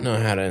 I don't know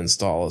how to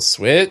install a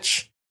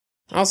Switch.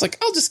 I was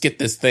like, I'll just get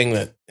this thing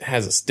that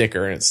has a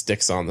sticker and it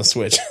sticks on the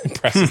Switch and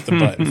presses the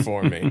button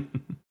for me.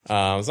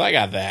 So I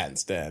got that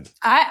instead.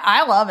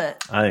 I love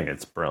it. I think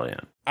it's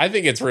brilliant. I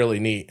think it's really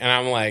neat. And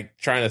I'm like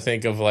trying to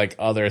think of like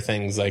other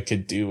things I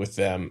could do with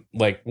them.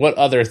 Like what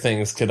other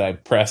things could I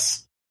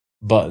press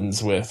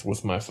buttons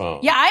with my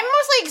phone? Yeah, I'm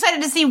mostly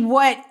excited to see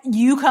what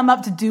you come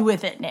up to do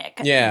with it,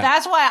 Nick. Yeah.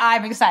 That's why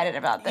I'm excited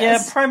about this.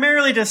 Yeah,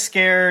 primarily to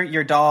scare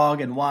your dog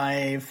and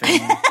wife.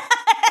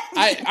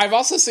 And I've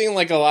also seen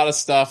like a lot of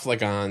stuff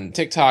like on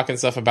TikTok and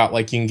stuff about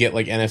like you can get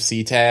like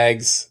NFC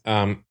tags.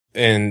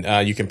 And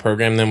you can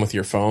program them with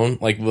your phone,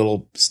 like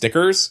little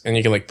stickers, and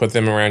you can like put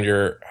them around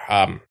your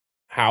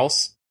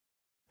house.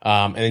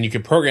 And then you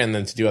can program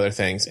them to do other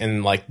things.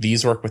 And like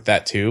these work with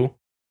that too.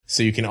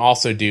 So you can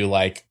also do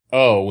like,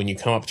 oh, when you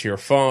come up to your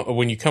phone, or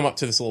when you come up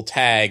to this little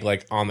tag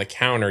like on the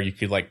counter, you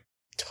could like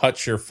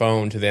touch your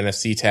phone to the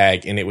NFC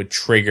tag and it would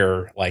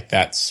trigger like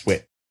that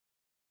switch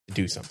to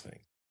do something.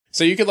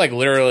 So you could like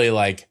literally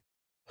like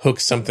hook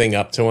something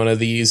up to one of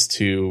these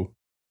to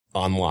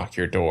unlock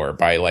your door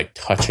by like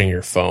touching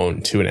your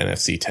phone to an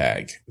NFC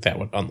tag that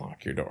would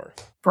unlock your door.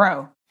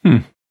 Bro.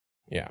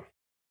 Yeah.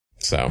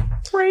 So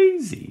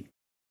Crazy.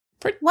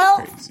 pretty Well,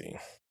 crazy.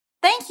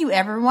 Thank you,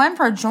 everyone,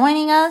 for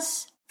joining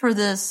us for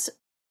this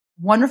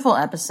wonderful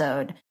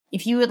episode.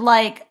 If you would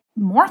like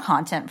more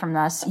content from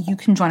us, you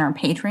can join our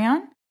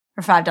Patreon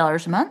for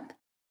 $5 a month.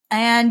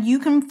 And you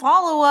can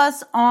follow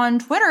us on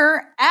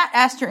Twitter at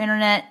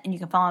AskYourInternet, and you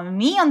can follow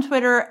me on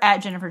Twitter at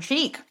Jennifer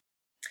Cheek.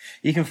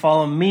 You can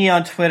follow me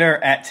on Twitter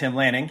at Tim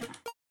Lanning.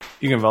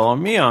 You can follow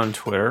me on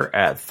Twitter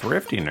at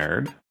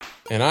ThriftyNerd.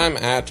 And I'm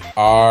at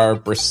R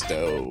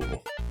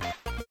Bristow.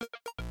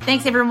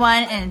 Thanks,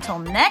 everyone, and until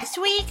next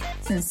week,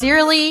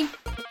 sincerely,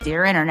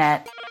 Dear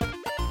Internet.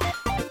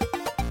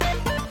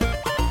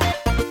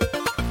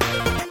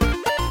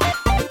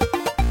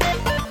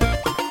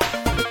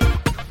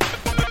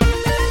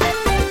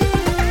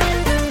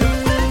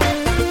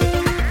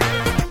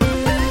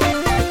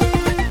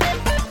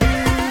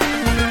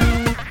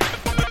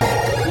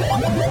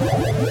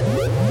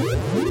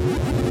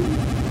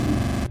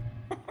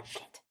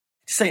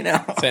 Say it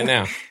now. Say it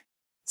now.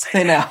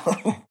 Say it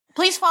now.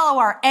 Please follow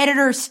our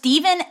editor,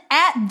 Steven,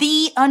 at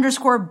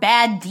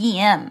 @the_bad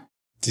DM.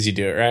 Did you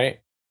do it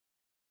right?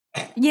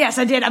 Yes,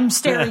 I did. I'm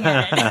staring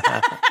at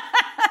it.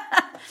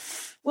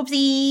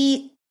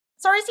 Whoopsie.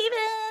 Sorry,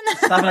 Steven.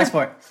 Stop and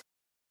export.